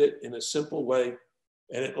just did it in a simple way,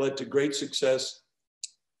 and it led to great success.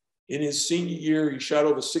 In his senior year, he shot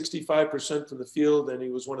over 65% from the field, and he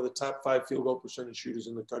was one of the top 5 field goal percentage shooters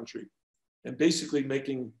in the country, and basically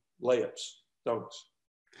making layups, dunks.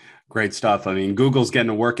 Great stuff. I mean, Google's getting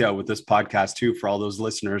a workout with this podcast too, for all those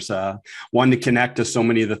listeners, wanting to connect to so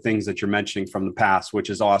many of the things that you're mentioning from the past, which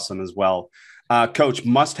is awesome as well. Coach,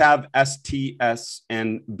 must have STS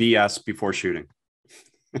and BS before shooting.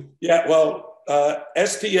 Yeah, well,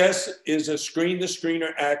 STS is a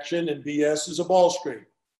screen-to-screener action, and BS is a ball screen.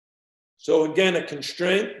 So again, a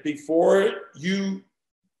constraint before you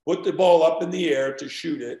put the ball up in the air to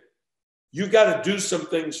shoot it, you got to do some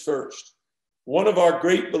things first. One of our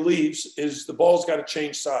great beliefs is the ball's got to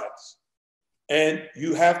change sides, and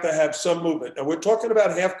you have to have some movement. And we're talking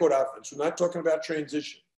about half-court offense. We're not talking about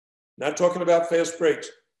transition, not talking about fast breaks.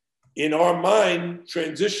 In our mind,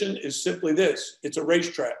 transition is simply this. It's a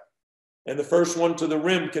racetrack, and the first one to the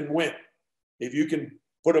rim can win. If you can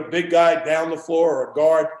put a big guy down the floor or a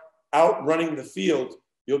guard out running the field,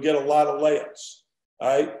 you'll get a lot of layups. All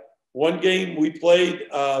right. One game we played,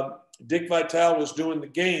 Dick Vitale was doing the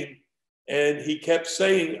game, and he kept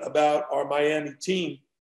saying about our Miami team,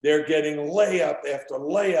 they're getting layup after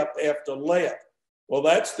layup after layup. Well,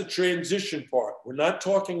 that's the transition part. We're not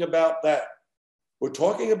talking about that. We're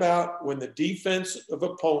talking about when the defensive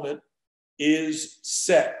opponent is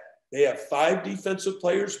set. They have 5 defensive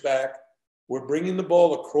players back. We're bringing the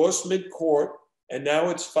ball across midcourt, and now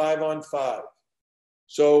it's 5-on-5.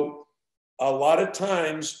 So a lot of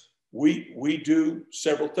times we do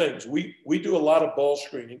several things. We do a lot of ball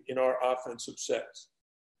screening in our offensive sets.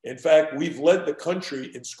 In fact, we've led the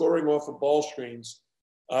country in scoring off of ball screens.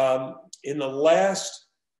 In the last,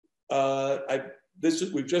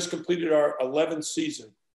 we've just completed our 11th season.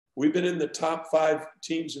 We've been in the top 5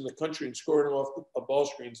 teams in the country in scoring off of ball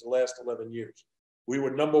screens the last 11 years. We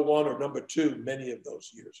were number 1 or number 2 many of those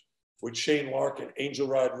years with Shane Larkin, Angel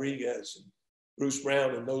Rodriguez, and Bruce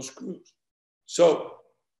Brown and those crews. So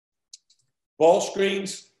ball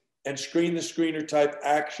screens and screen-to-screener type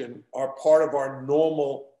action are part of our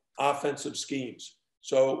normal offensive schemes.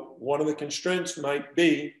 So one of the constraints might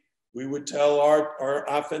be we would tell our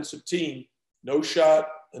offensive team, no shot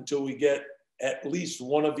until we get at least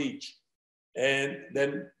one of each. And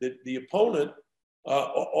then the opponent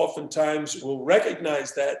oftentimes will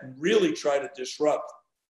recognize that and really try to disrupt.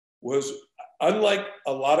 Was unlike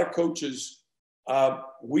a lot of coaches,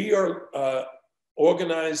 we are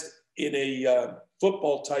organized in a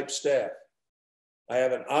football type staff. I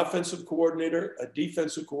have an offensive coordinator, a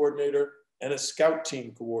defensive coordinator, and a scout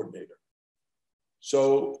team coordinator.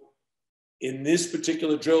 So in this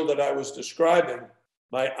particular drill that I was describing,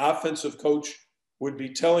 my offensive coach would be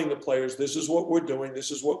telling the players, this is what we're doing,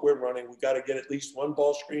 this is what we're running. We got to get at least one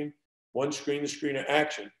ball screen, one screen-to-screener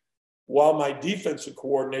action. While my defensive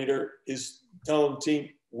coordinator is telling the team,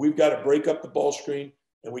 we've got to break up the ball screen,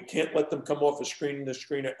 and we can't let them come off a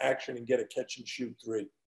screen-to-screener action and get a catch-and-shoot 3.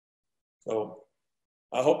 So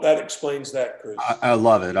I hope that explains that, Chris. I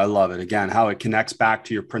love it. I love it. Again, how it connects back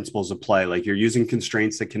to your principles of play. Like you're using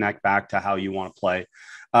constraints that connect back to how you want to play.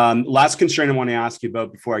 Last constraint I want to ask you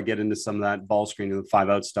about before I get into some of that ball screen and the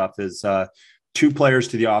 5-out stuff is 2 players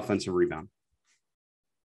to the offensive rebound.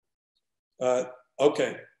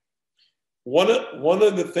 Okay. One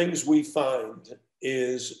of the things we find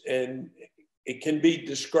is, and it can be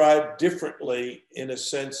described differently in a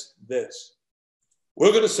sense, this.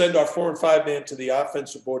 We're going to send our 4 and 5 man to the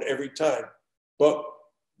offensive board every time. But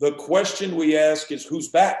the question we ask is, who's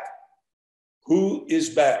back? Who is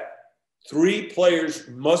back? 3 players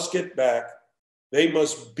must get back. They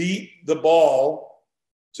must beat the ball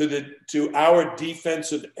to our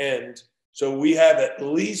defensive end. So we have at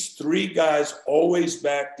least 3 guys always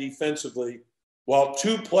back defensively, while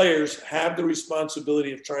 2 players have the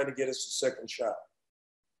responsibility of trying to get us a second shot.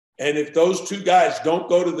 And if those 2 guys don't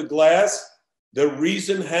go to the glass, the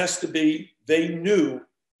reason has to be they knew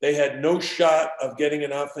they had no shot of getting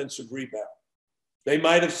an offensive rebound. They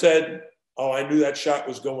might have said, oh, I knew that shot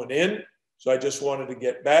was going in, so I just wanted to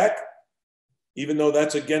get back, even though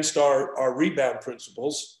that's against our rebound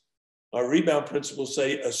principles. Our rebound principles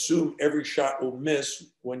say assume every shot will miss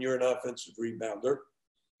when you're an offensive rebounder.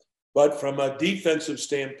 But from a defensive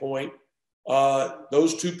standpoint,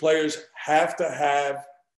 those 2 players have to have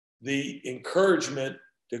the encouragement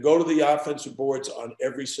to go to the offensive boards on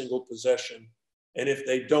every single possession. And if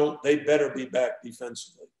they don't, they better be back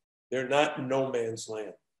defensively. They're not in no man's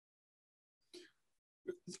land.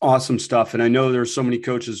 Awesome stuff. And I know there's so many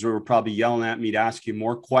coaches who are probably yelling at me to ask you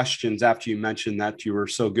more questions after you mentioned that you were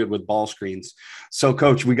so good with ball screens. So,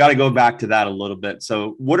 Coach, we got to go back to that a little bit.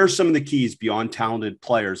 So what are some of the keys beyond talented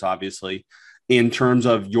players, obviously, in terms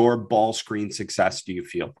of your ball screen success, do you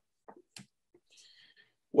feel?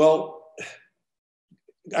 Well,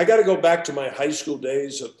 I got to go back to my high school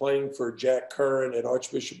days of playing for Jack Curran at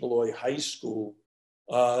Archbishop Molloy High School.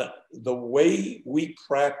 The way we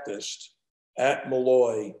practiced at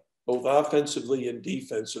Molloy, both offensively and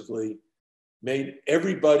defensively, made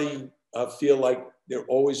everybody feel like they're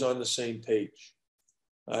always on the same page.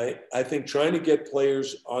 I think trying to get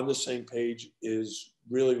players on the same page is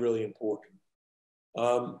really, really important.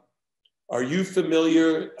 Are you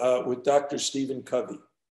familiar with Dr. Stephen Covey?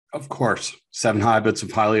 Of course. 7 Habits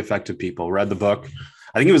of Highly Effective People. Read the book.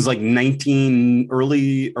 I think it was like late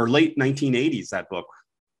 1980s, that book.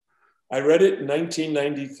 I read it in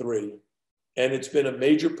 1993, and it's been a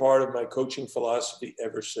major part of my coaching philosophy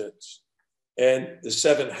ever since. And the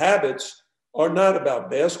 7 habits are not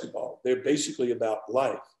about basketball. They're basically about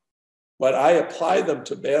life. But I apply them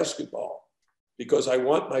to basketball because I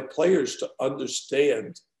want my players to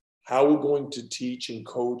understand how we're going to teach and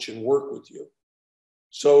coach and work with you.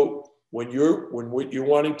 So when you're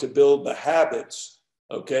wanting to build the habits,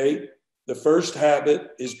 okay, the first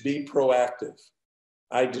habit is be proactive.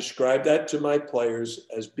 I describe that to my players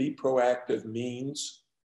as be proactive means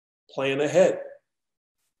plan ahead.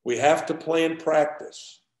 We have to plan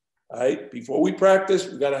practice, right? Before we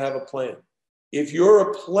practice, we got to have a plan. If you're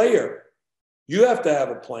a player, you have to have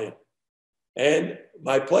a plan. And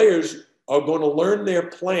my players are going to learn their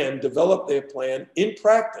plan, develop their plan in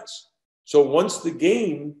practice. So once the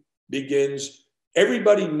game begins,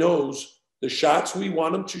 everybody knows the shots we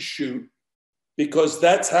want them to shoot because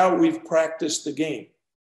that's how we've practiced the game.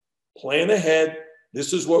 Plan ahead.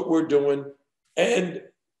 This is what we're doing. And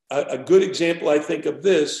a good example, I think, of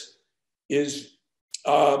this is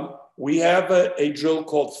we have a drill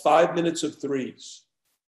called 5 minutes of threes.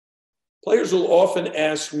 Players will often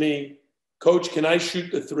ask me, Coach, can I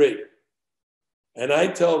shoot the 3? And I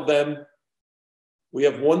tell them, we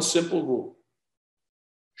have one simple rule.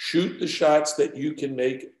 Shoot the shots that you can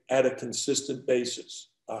make at a consistent basis,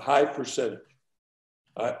 a high percentage.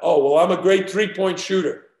 Oh, well, I'm a great 3-point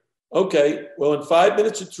shooter. Okay, well, in 5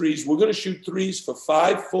 minutes of threes, we're going to shoot threes for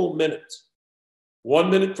 5 full minutes. 1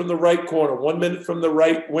 minute from the right corner, 1 minute from the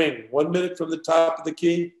right wing, 1 minute from the top of the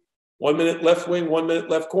key, 1 minute left wing, 1 minute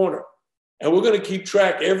left corner. And we're going to keep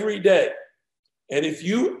track every day. And if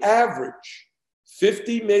you average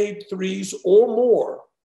 50 made threes or more,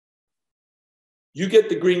 you get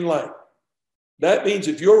the green light. That means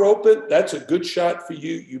if you're open, that's a good shot for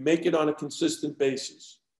you. You make it on a consistent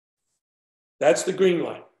basis. That's the green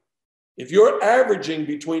light. If you're averaging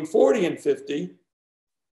between 40 and 50,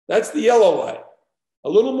 that's the yellow light. A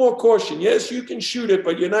little more caution. Yes, you can shoot it,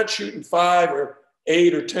 but you're not shooting 5 or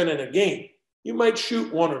 8 or 10 in a game. You might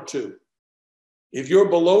shoot 1 or 2. If you're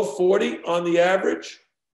below 40 on the average,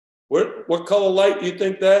 what color light do you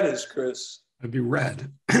think that is, Chris? It'd be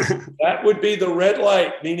red. That would be the red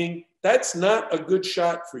light, meaning that's not a good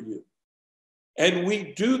shot for you. And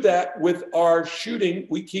we do that with our shooting.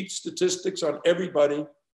 We keep statistics on everybody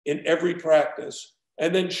in every practice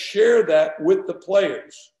and then share that with the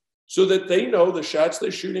players so that they know the shots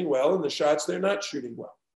they're shooting well and the shots they're not shooting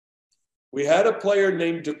well. We had a player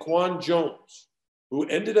named Daquan Jones who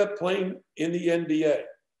ended up playing in the NBA.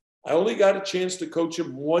 I only got a chance to coach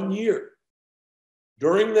him 1 year.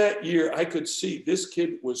 During that year, I could see this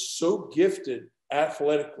kid was so gifted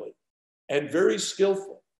athletically and very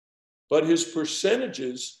skillful, but his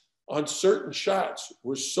percentages on certain shots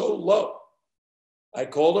were so low. I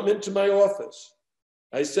called him into my office.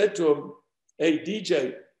 I said to him, hey,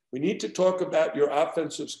 DJ, We need to talk about your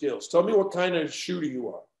offensive skills. Tell me what kind of shooter you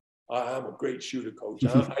are. I'm a great shooter, coach.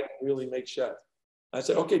 I can really make shots. I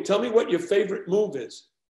said, okay, tell me what your favorite move is.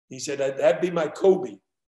 He said, that'd be my Kobe.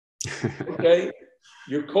 Okay,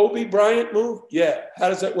 your Kobe Bryant move? Yeah, how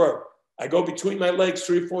does that work? I go between my legs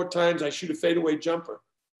 3 or 4 times. I shoot a fadeaway jumper.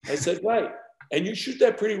 I said, right. And you shoot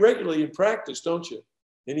that pretty regularly in practice, don't you?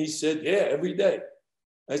 And he said, yeah, every day.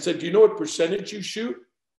 I said, do you know what percentage you shoot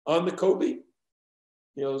on the Kobe?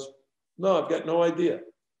 He goes, no, I've got no idea.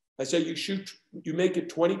 I said, you make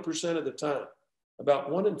it 20% of the time,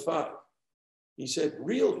 about 1 in 5. He said,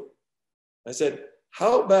 really? I said,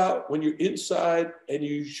 how about when you're inside and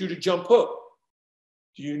you shoot a jump hook?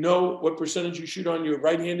 Do you know what percentage you shoot on your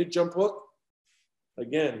right-handed jump hook?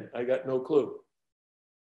 Again, I got no clue.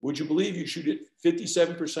 Would you believe you shoot it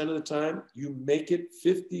 57% of the time? You make it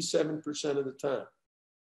 57% of the time.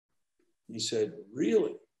 He said,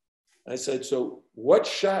 really? I said, so what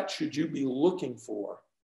shot should you be looking for?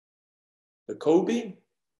 The Kobe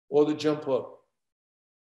or the jump hook?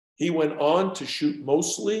 He went on to shoot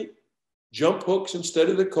mostly jump hooks instead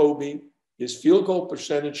of the Kobe. His field goal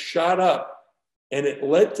percentage shot up, and it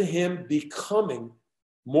led to him becoming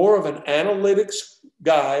more of an analytics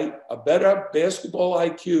guy, a better basketball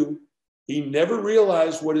IQ. He never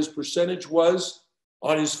realized what his percentage was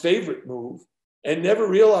on his favorite move and never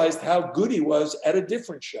realized how good he was at a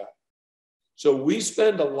different shot. So we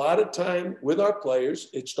spend a lot of time with our players.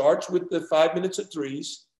 It starts with the 5 minutes of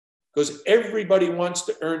threes because everybody wants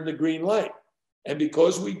to earn the green light. And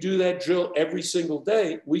because we do that drill every single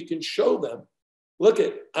day, we can show them, look,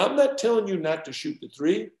 I'm not telling you not to shoot the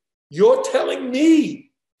three. You're telling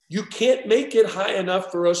me you can't make it high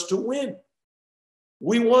enough for us to win.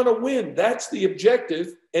 We want to win. That's the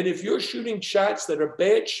objective. And if you're shooting shots that are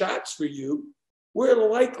bad shots for you, we're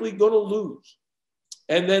likely going to lose.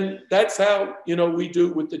 And then that's how, we do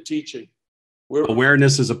it with the teaching.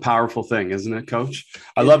 Awareness is a powerful thing, isn't it, Coach?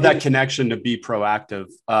 I love that connection to be proactive.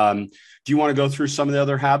 Do you want to go through some of the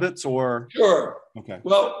other habits or? Sure. Okay.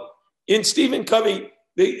 Well, in Stephen Covey,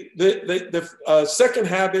 the second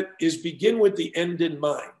habit is begin with the end in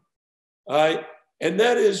mind. All right. And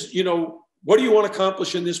that is, what do you want to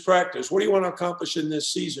accomplish in this practice? What do you want to accomplish in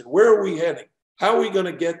this season? Where are we heading? How are we going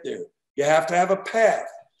to get there? You have to have a path.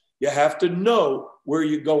 You have to know where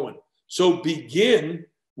you're going. So begin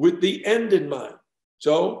with the end in mind.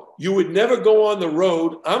 So you would never go on the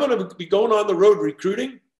road. I'm going to be going on the road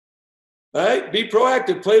recruiting. All right? Be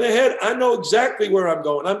proactive, plan ahead. I know exactly where I'm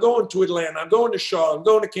going. I'm going to Atlanta. I'm going to Charlotte. I'm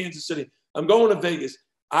going to Kansas City. I'm going to Vegas.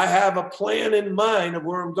 I have a plan in mind of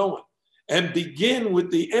where I'm going. And begin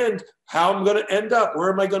with the end, how I'm going to end up.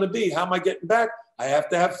 Where am I going to be? How am I getting back? I have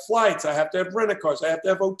to have flights. I have to have rent-a-cars. I have to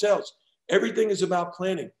have hotels. Everything is about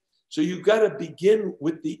planning. So you've got to begin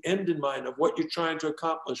with the end in mind of what you're trying to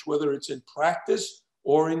accomplish, whether it's in practice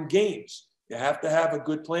or in games. You have to have a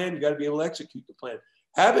good plan. You got to be able to execute the plan.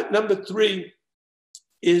 Habit number 3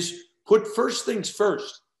 is put first things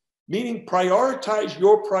first, meaning prioritize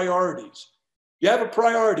your priorities. You have a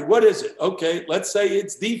priority. What is it? Okay, let's say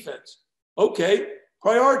it's defense. Okay,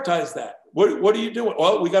 prioritize that. What are you doing?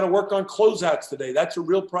 Well, we got to work on closeouts today. That's a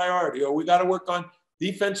real priority. Or we got to work on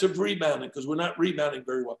defensive rebounding because we're not rebounding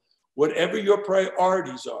very well. Whatever your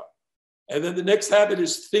priorities are. And then the next habit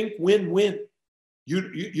is think win-win.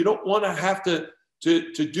 You don't want to have to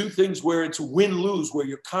do things where it's win-lose, where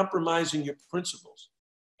you're compromising your principles.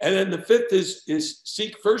 And then the 5th is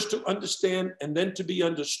seek first to understand and then to be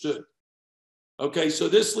understood. Okay, so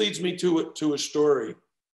this leads me to a story.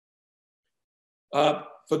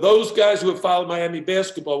 For those guys who have followed Miami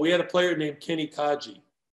basketball, we had a player named Kenny Kaji.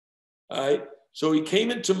 All right, so he came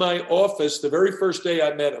into my office the very first day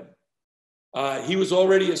I met him. He was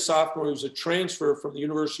already a sophomore. He was a transfer from the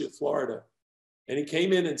University of Florida. And he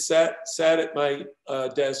came in and sat at my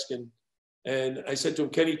desk. And I said to him,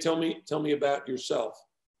 Kenny, tell me about yourself.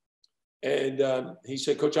 And he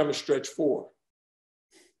said, Coach, I'm a stretch 4.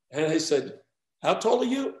 And I said, how tall are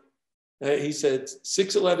you? And he said,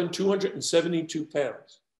 6'11", 272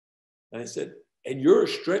 pounds. And I said, and you're a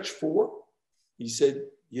stretch 4? He said,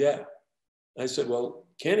 yeah. I said, well,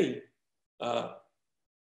 Kenny, do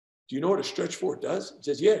you know what a stretch 4 does? He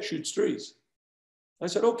says, yeah, it shoots threes. I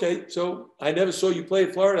said, okay, so I never saw you play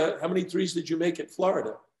at Florida. How many threes did you make at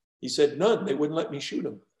Florida? He said, none. They wouldn't let me shoot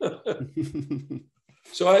them.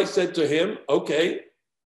 So I said to him, okay,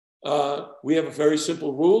 we have a very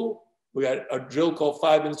simple rule. We got a drill called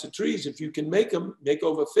 5 minutes of threes. If you can make them, make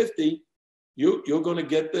over 50, you're going to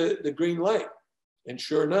get the green light. And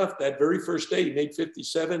sure enough, that very first day, he made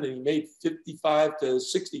 57 and he made 55 to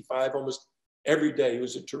 65 almost every day. He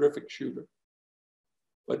was a terrific shooter.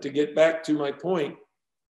 But to get back to my point,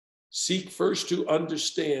 seek first to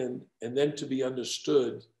understand and then to be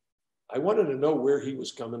understood, I wanted to know where he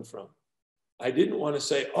was coming from. I didn't want to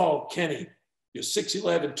say, oh, Kenny, you're 6'11",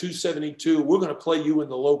 272. We're going to play you in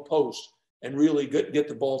the low post and really get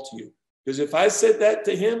the ball to you. Because if I said that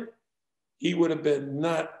to him, he would have been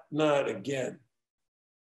not again.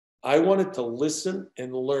 I wanted to listen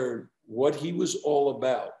and learn what he was all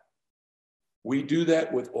about. We do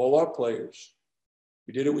that with all our players.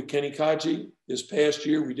 We did it with Kenny Kaji this past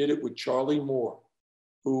year. We did it with Charlie Moore,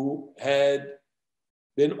 who had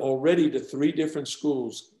been already to 3 different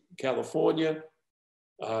schools, California,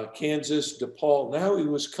 Kansas, DePaul. Now he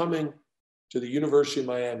was coming to the University of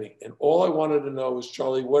Miami. And all I wanted to know was,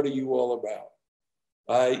 Charlie, what are you all about?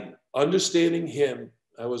 By understanding him,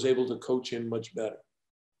 I was able to coach him much better.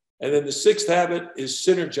 And then the 6th habit is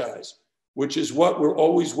synergize, which is what we're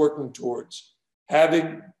always working towards,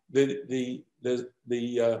 having the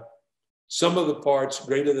sum of the parts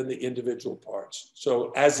greater than the individual parts.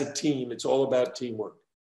 So as a team, it's all about teamwork.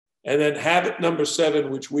 And then habit number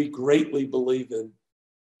 7, which we greatly believe in,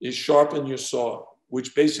 is sharpen your saw,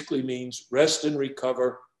 which basically means rest and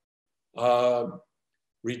recover,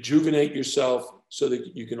 rejuvenate yourself so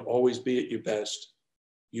that you can always be at your best.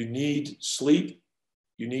 You need sleep,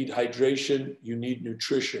 you need hydration, you need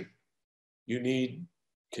nutrition, you need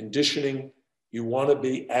conditioning. You want to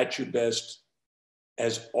be at your best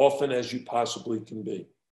as often as you possibly can be.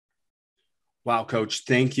 Wow, Coach,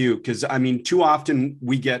 thank you. Because, I mean, too often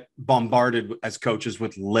we get bombarded as coaches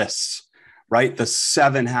with lists, right? The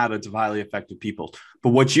 7 habits of highly effective people.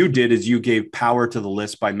 But what you did is you gave power to the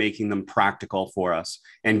list by making them practical for us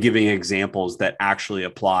and giving examples that actually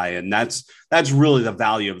apply. And that's really the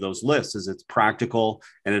value of those lists, is it's practical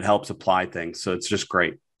and it helps apply things. So it's just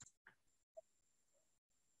great.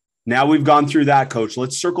 Now we've gone through that, Coach.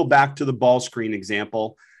 Let's circle back to the ball screen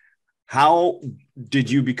example. How did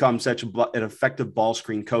you become such an effective ball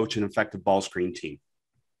screen coach and effective ball screen team?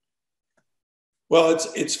 Well,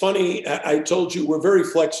 it's funny. I told you we're very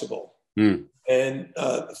flexible. And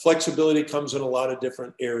flexibility comes in a lot of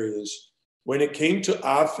different areas. When it came to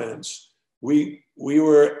offense, we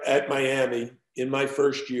were at Miami in my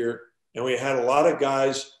first year, and we had a lot of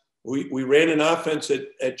guys. We ran an offense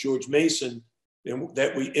at George Mason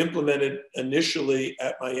that we implemented initially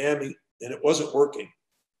at Miami, and it wasn't working.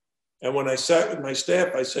 And when I sat with my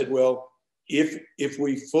staff, I said, well, if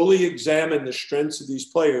we fully examine the strengths of these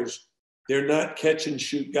players, they're not catch and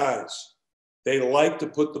shoot guys. They like to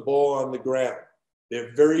put the ball on the ground.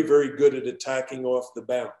 They're very, very good at attacking off the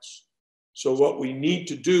bounce. So what we need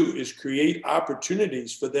to do is create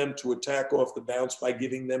opportunities for them to attack off the bounce by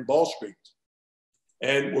giving them ball screens.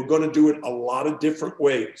 And we're going to do it a lot of different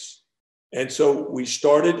ways. And so we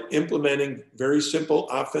started implementing very simple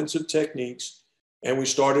offensive techniques, and we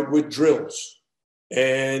started with drills.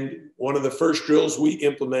 And one of the first drills we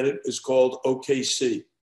implemented is called OKC,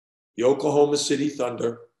 the Oklahoma City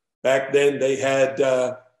Thunder. Back then they had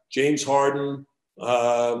James Harden,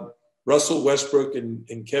 Russell Westbrook,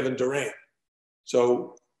 and Kevin Durant.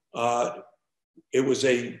 So it was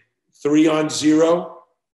a 3-on-0,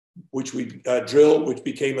 which we drill, which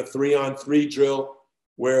became a 3-on-3 drill,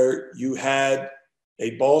 where you had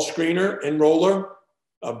a ball screener and roller,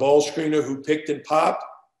 a ball screener who picked and popped.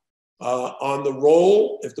 On the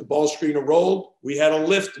roll, if the ball screener rolled, we had a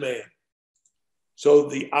lift man. So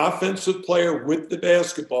the offensive player with the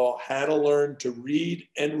basketball had to learn to read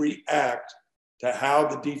and react to how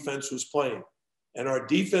the defense was playing. And our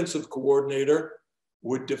defensive coordinator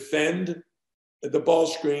would defend the ball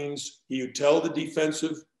screens. He would tell the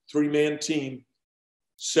defensive 3-man team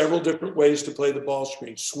several different ways to play the ball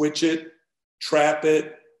screen: switch it, trap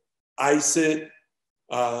it, ice it,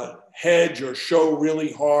 hedge or show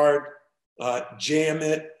really hard, jam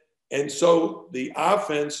it. And so the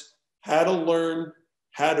offense had to learn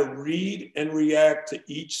how to read and react to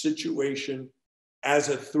each situation as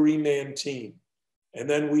a 3-man team. And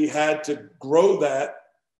then we had to grow that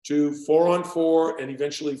to 4-on-4 and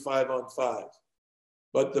eventually 5-on-5.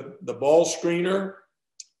 But the ball screener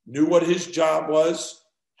knew what his job was,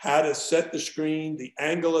 how to set the screen, the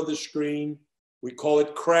angle of the screen. We call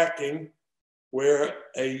it cracking, where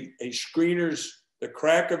a screener's, the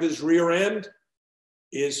crack of his rear end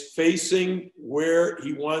is facing where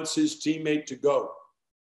he wants his teammate to go.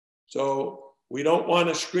 So we don't want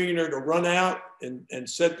a screener to run out and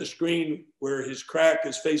set the screen where his crack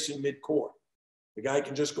is facing midcourt. The guy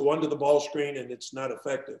can just go under the ball screen and it's not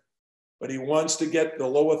effective. But he wants to get the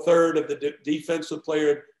lower third of the defensive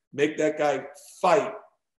player, make that guy fight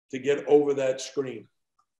to get over that screen.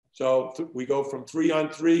 So we go from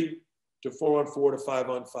 3-on-3 to 4-on-4 to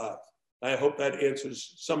 5-on-5. I hope that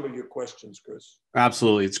answers some of your questions, Chris.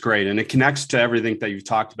 Absolutely. It's great. And it connects to everything that you've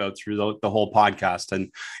talked about through the whole podcast.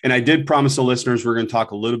 And I did promise the listeners, we're going to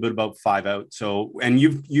talk a little bit about 5-out. So, and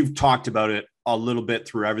you've talked about it a little bit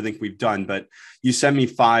through everything we've done, but you sent me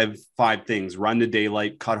five things: run to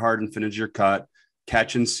daylight, cut hard and finish your cut,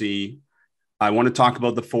 catch and see. I want to talk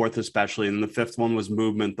about the fourth, especially. And the fifth one was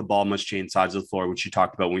movement. The ball must change sides of the floor, which you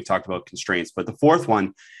talked about when we talked about constraints. But the fourth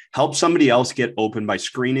one, help somebody else get open by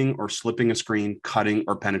screening or slipping a screen, cutting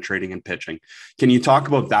or penetrating and pitching. Can you talk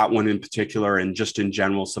about that one in particular, and just in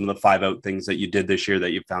general, some of the 5-out things that you did this year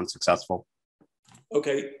that you found successful?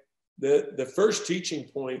 Okay. The first teaching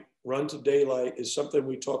point, run to daylight, is something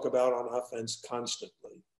we talk about on offense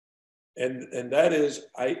constantly. And that is,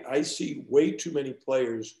 I see way too many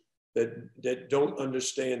players that don't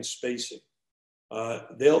understand spacing.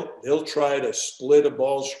 They'll try to split a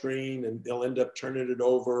ball screen and they'll end up turning it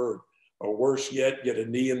over, or worse yet, get a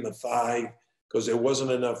knee in the thigh because there wasn't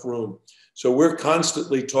enough room. So we're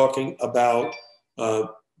constantly talking about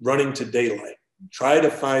running to daylight. Try to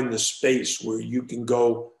find the space where you can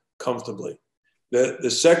go comfortably.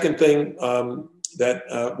 The second thing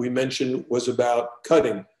that we mentioned was about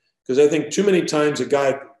cutting, because I think too many times a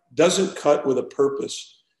guy doesn't cut with a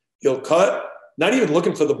purpose. He'll cut, not even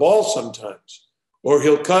looking for the ball sometimes, or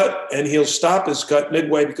he'll cut and he'll stop his cut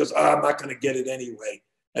midway because I'm not going to get it anyway,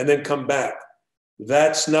 and then come back.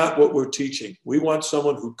 That's not what we're teaching. We want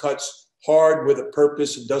someone who cuts hard with a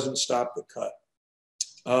purpose and doesn't stop the cut.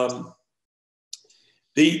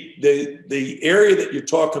 The area that you're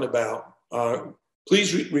talking about,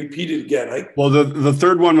 please repeat it again. Well, the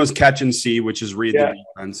third one was catch and see, which is read the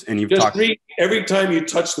defense. And you've just talked. Every time you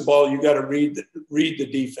touch the ball, you got to read the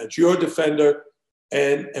defense. You're a defender,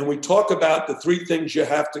 and we talk about the three things you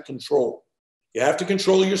have to control. You have to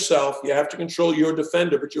control yourself. You have to control your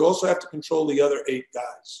defender, but you also have to control the other 8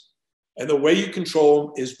 guys. And the way you control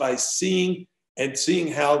them is by seeing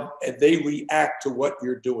how they react to what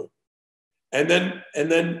you're doing. And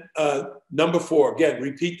then number 4, again,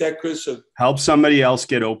 repeat that, Chris. Help somebody else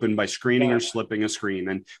get open by screening or slipping a screen.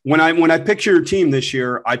 And when I picture your team this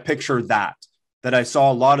year, I picture that I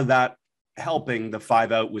saw a lot of that helping the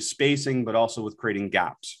 5-out with spacing, but also with creating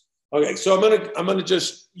gaps. Okay, so I'm gonna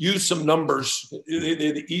just use some numbers. They're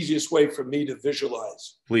the easiest way for me to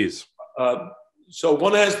visualize. Please. So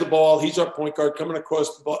one has the ball. He's our point guard coming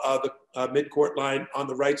across the midcourt line on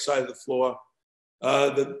the right side of the floor.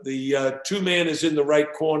 The 2-man is in the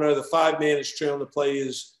right corner. The 5-man is trailing the play,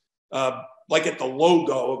 is like at the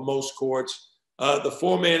logo of most courts. The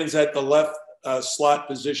 4-man is at the left slot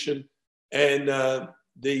position, and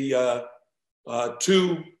the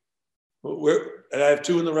 2. And I have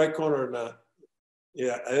 2 in the right corner or not?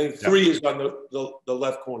 Yeah, I think 3 is on the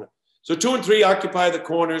left corner. So 2 and 3 occupy the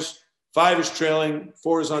corners. 5 is trailing.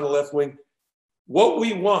 4 is on the left wing. What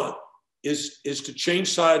we want is to change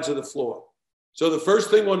sides of the floor. So the first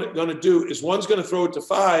thing we're going to do is one's going to throw it to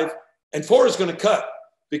 5, and 4 is going to cut,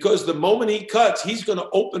 because the moment he cuts, he's going to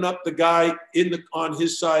open up the guy on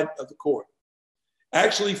his side of the court.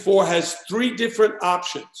 Actually, 4 has 3 different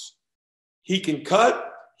options. He can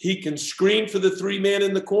cut, he can screen for the 3-man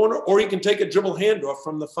in the corner, or he can take a dribble handoff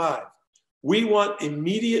from the 5. We want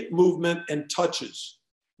immediate movement and touches.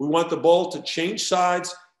 We want the ball to change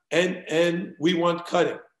sides, and we want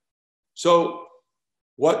cutting. So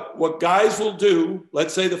what guys will do,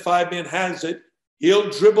 let's say the 5-man has it, he'll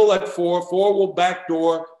dribble at 4, 4 will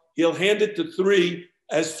backdoor, he'll hand it to 3.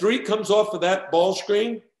 As 3 comes off of that ball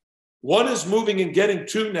screen, 1 is moving and getting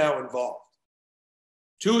 2 now involved.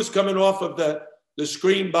 2 is coming off of the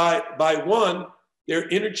screen by 1. They're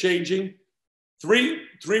interchanging. 3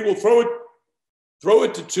 will throw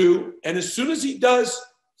it to 2, and as soon as he does,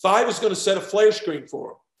 5 is going to set a flare screen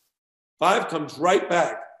for him. 5 comes right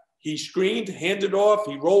back. He screened, handed off,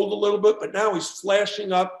 he rolled a little bit, but now he's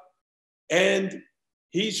flashing up, and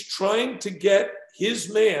he's trying to get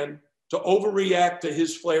his man to overreact to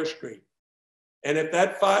his flare screen. And if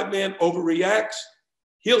that 5-man overreacts,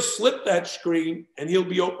 he'll slip that screen and he'll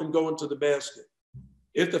be open going to the basket.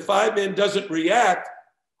 If the 5-man doesn't react,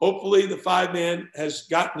 hopefully the 5-man has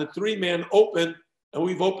gotten the 3-man open, and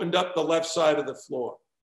we've opened up the left side of the floor.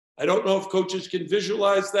 I don't know if coaches can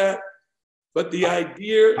visualize that, but the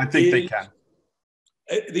idea I think they can.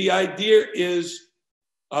 The idea is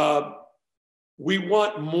we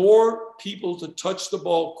want more people to touch the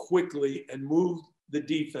ball quickly and move the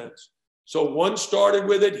defense. So 1 started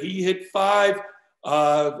with it. He hit 5,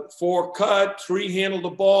 4 cut, 3 handled the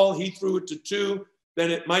ball. He threw it to 2.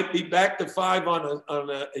 Then it might be back to 5 on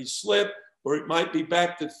a slip, or it might be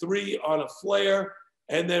back to 3 on a flare.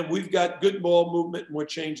 And then we've got good ball movement and we're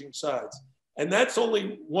changing sides. And that's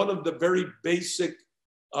only one of the very basic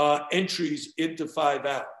entries into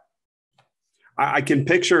 5-out. I can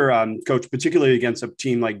picture, Coach, particularly against a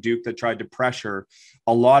team like Duke that tried to pressure,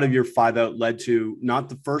 a lot of your 5-out led to not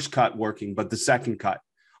the first cut working, but the second cut.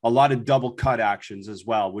 A lot of double cut actions as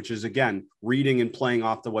well, which is, again, reading and playing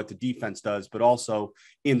off what the defense does, but also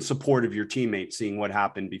in support of your teammates, seeing what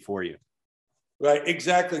happened before you. Right,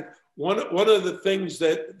 exactly. One of the things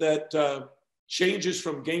that changes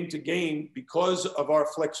from game to game because of our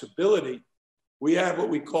flexibility, we have what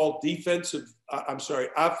we call offensive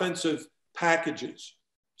packages.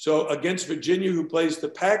 So against Virginia, who plays the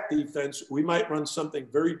pack defense, we might run something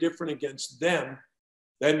very different against them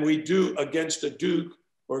than we do against a Duke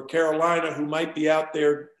or Carolina who might be out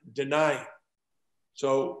there denying.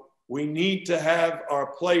 So we need to have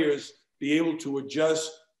our players be able to adjust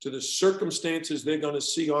to the circumstances they're going to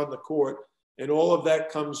see on the court. And all of that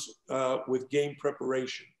comes with game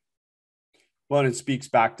preparation. Well, and it speaks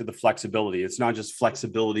back to the flexibility. It's not just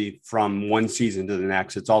flexibility from one season to the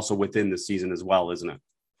next. It's also within the season as well, isn't it?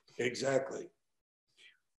 Exactly.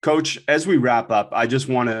 Coach, as we wrap up, I just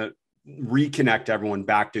want to reconnect everyone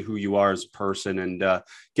back to who you are as a person and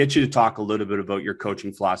get you to talk a little bit about your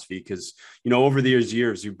coaching philosophy. Because, over the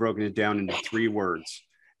years, you've broken it down into 3 words: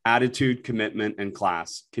 attitude, commitment, and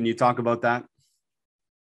class. Can you talk about that?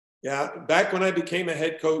 Yeah. Back when I became a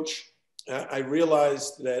head coach, I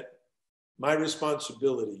realized that my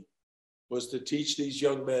responsibility was to teach these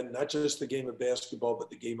young men, not just the game of basketball, but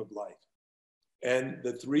the game of life. And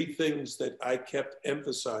the 3 things that I kept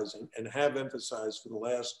emphasizing and have emphasized for the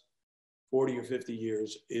last 40 or 50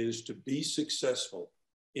 years is to be successful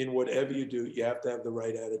in whatever you do, you have to have the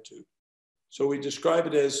right attitude. So we describe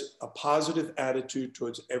it as a positive attitude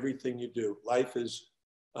towards everything you do. Life is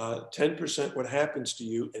 10% what happens to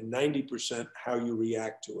you and 90% how you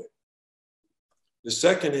react to it. The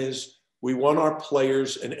second is we want our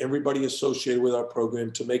players and everybody associated with our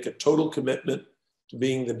program to make a total commitment to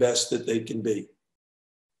being the best that they can be.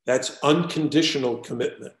 That's unconditional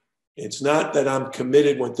commitment. It's not that I'm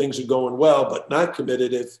committed when things are going well, but not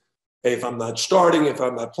committed if I'm not starting, if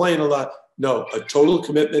I'm not playing a lot. No, a total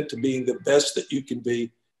commitment to being the best that you can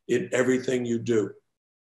be in everything you do.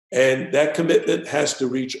 And that commitment has to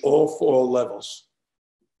reach all 4 levels.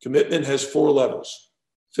 Commitment has 4 levels: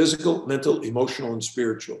 physical, mental, emotional, and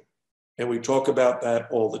spiritual. And we talk about that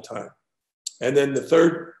all the time. And then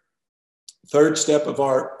the third step of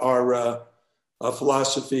our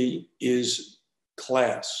philosophy is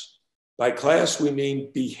class. By class, we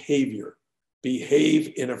mean behavior.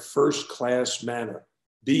 Behave in a first-class manner.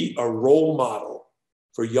 Be a role model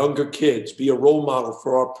for younger kids. Be a role model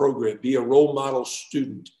for our program. Be a role model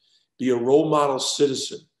student. Be a role model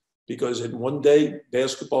citizen. Because in one day,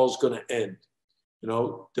 basketball is going to end.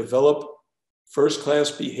 Develop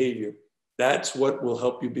first-class behavior. That's what will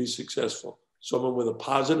help you be successful. Someone with a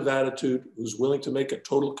positive attitude who's willing to make a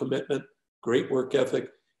total commitment, great work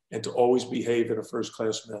ethic, and to always behave in a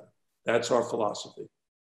first-class manner. That's our philosophy.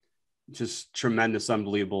 Just tremendous,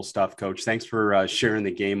 unbelievable stuff, Coach. Thanks for sharing the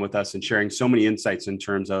game with us and sharing so many insights in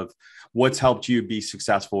terms of what's helped you be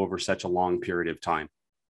successful over such a long period of time.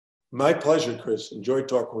 My pleasure, Chris. Enjoyed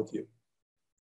talking with you.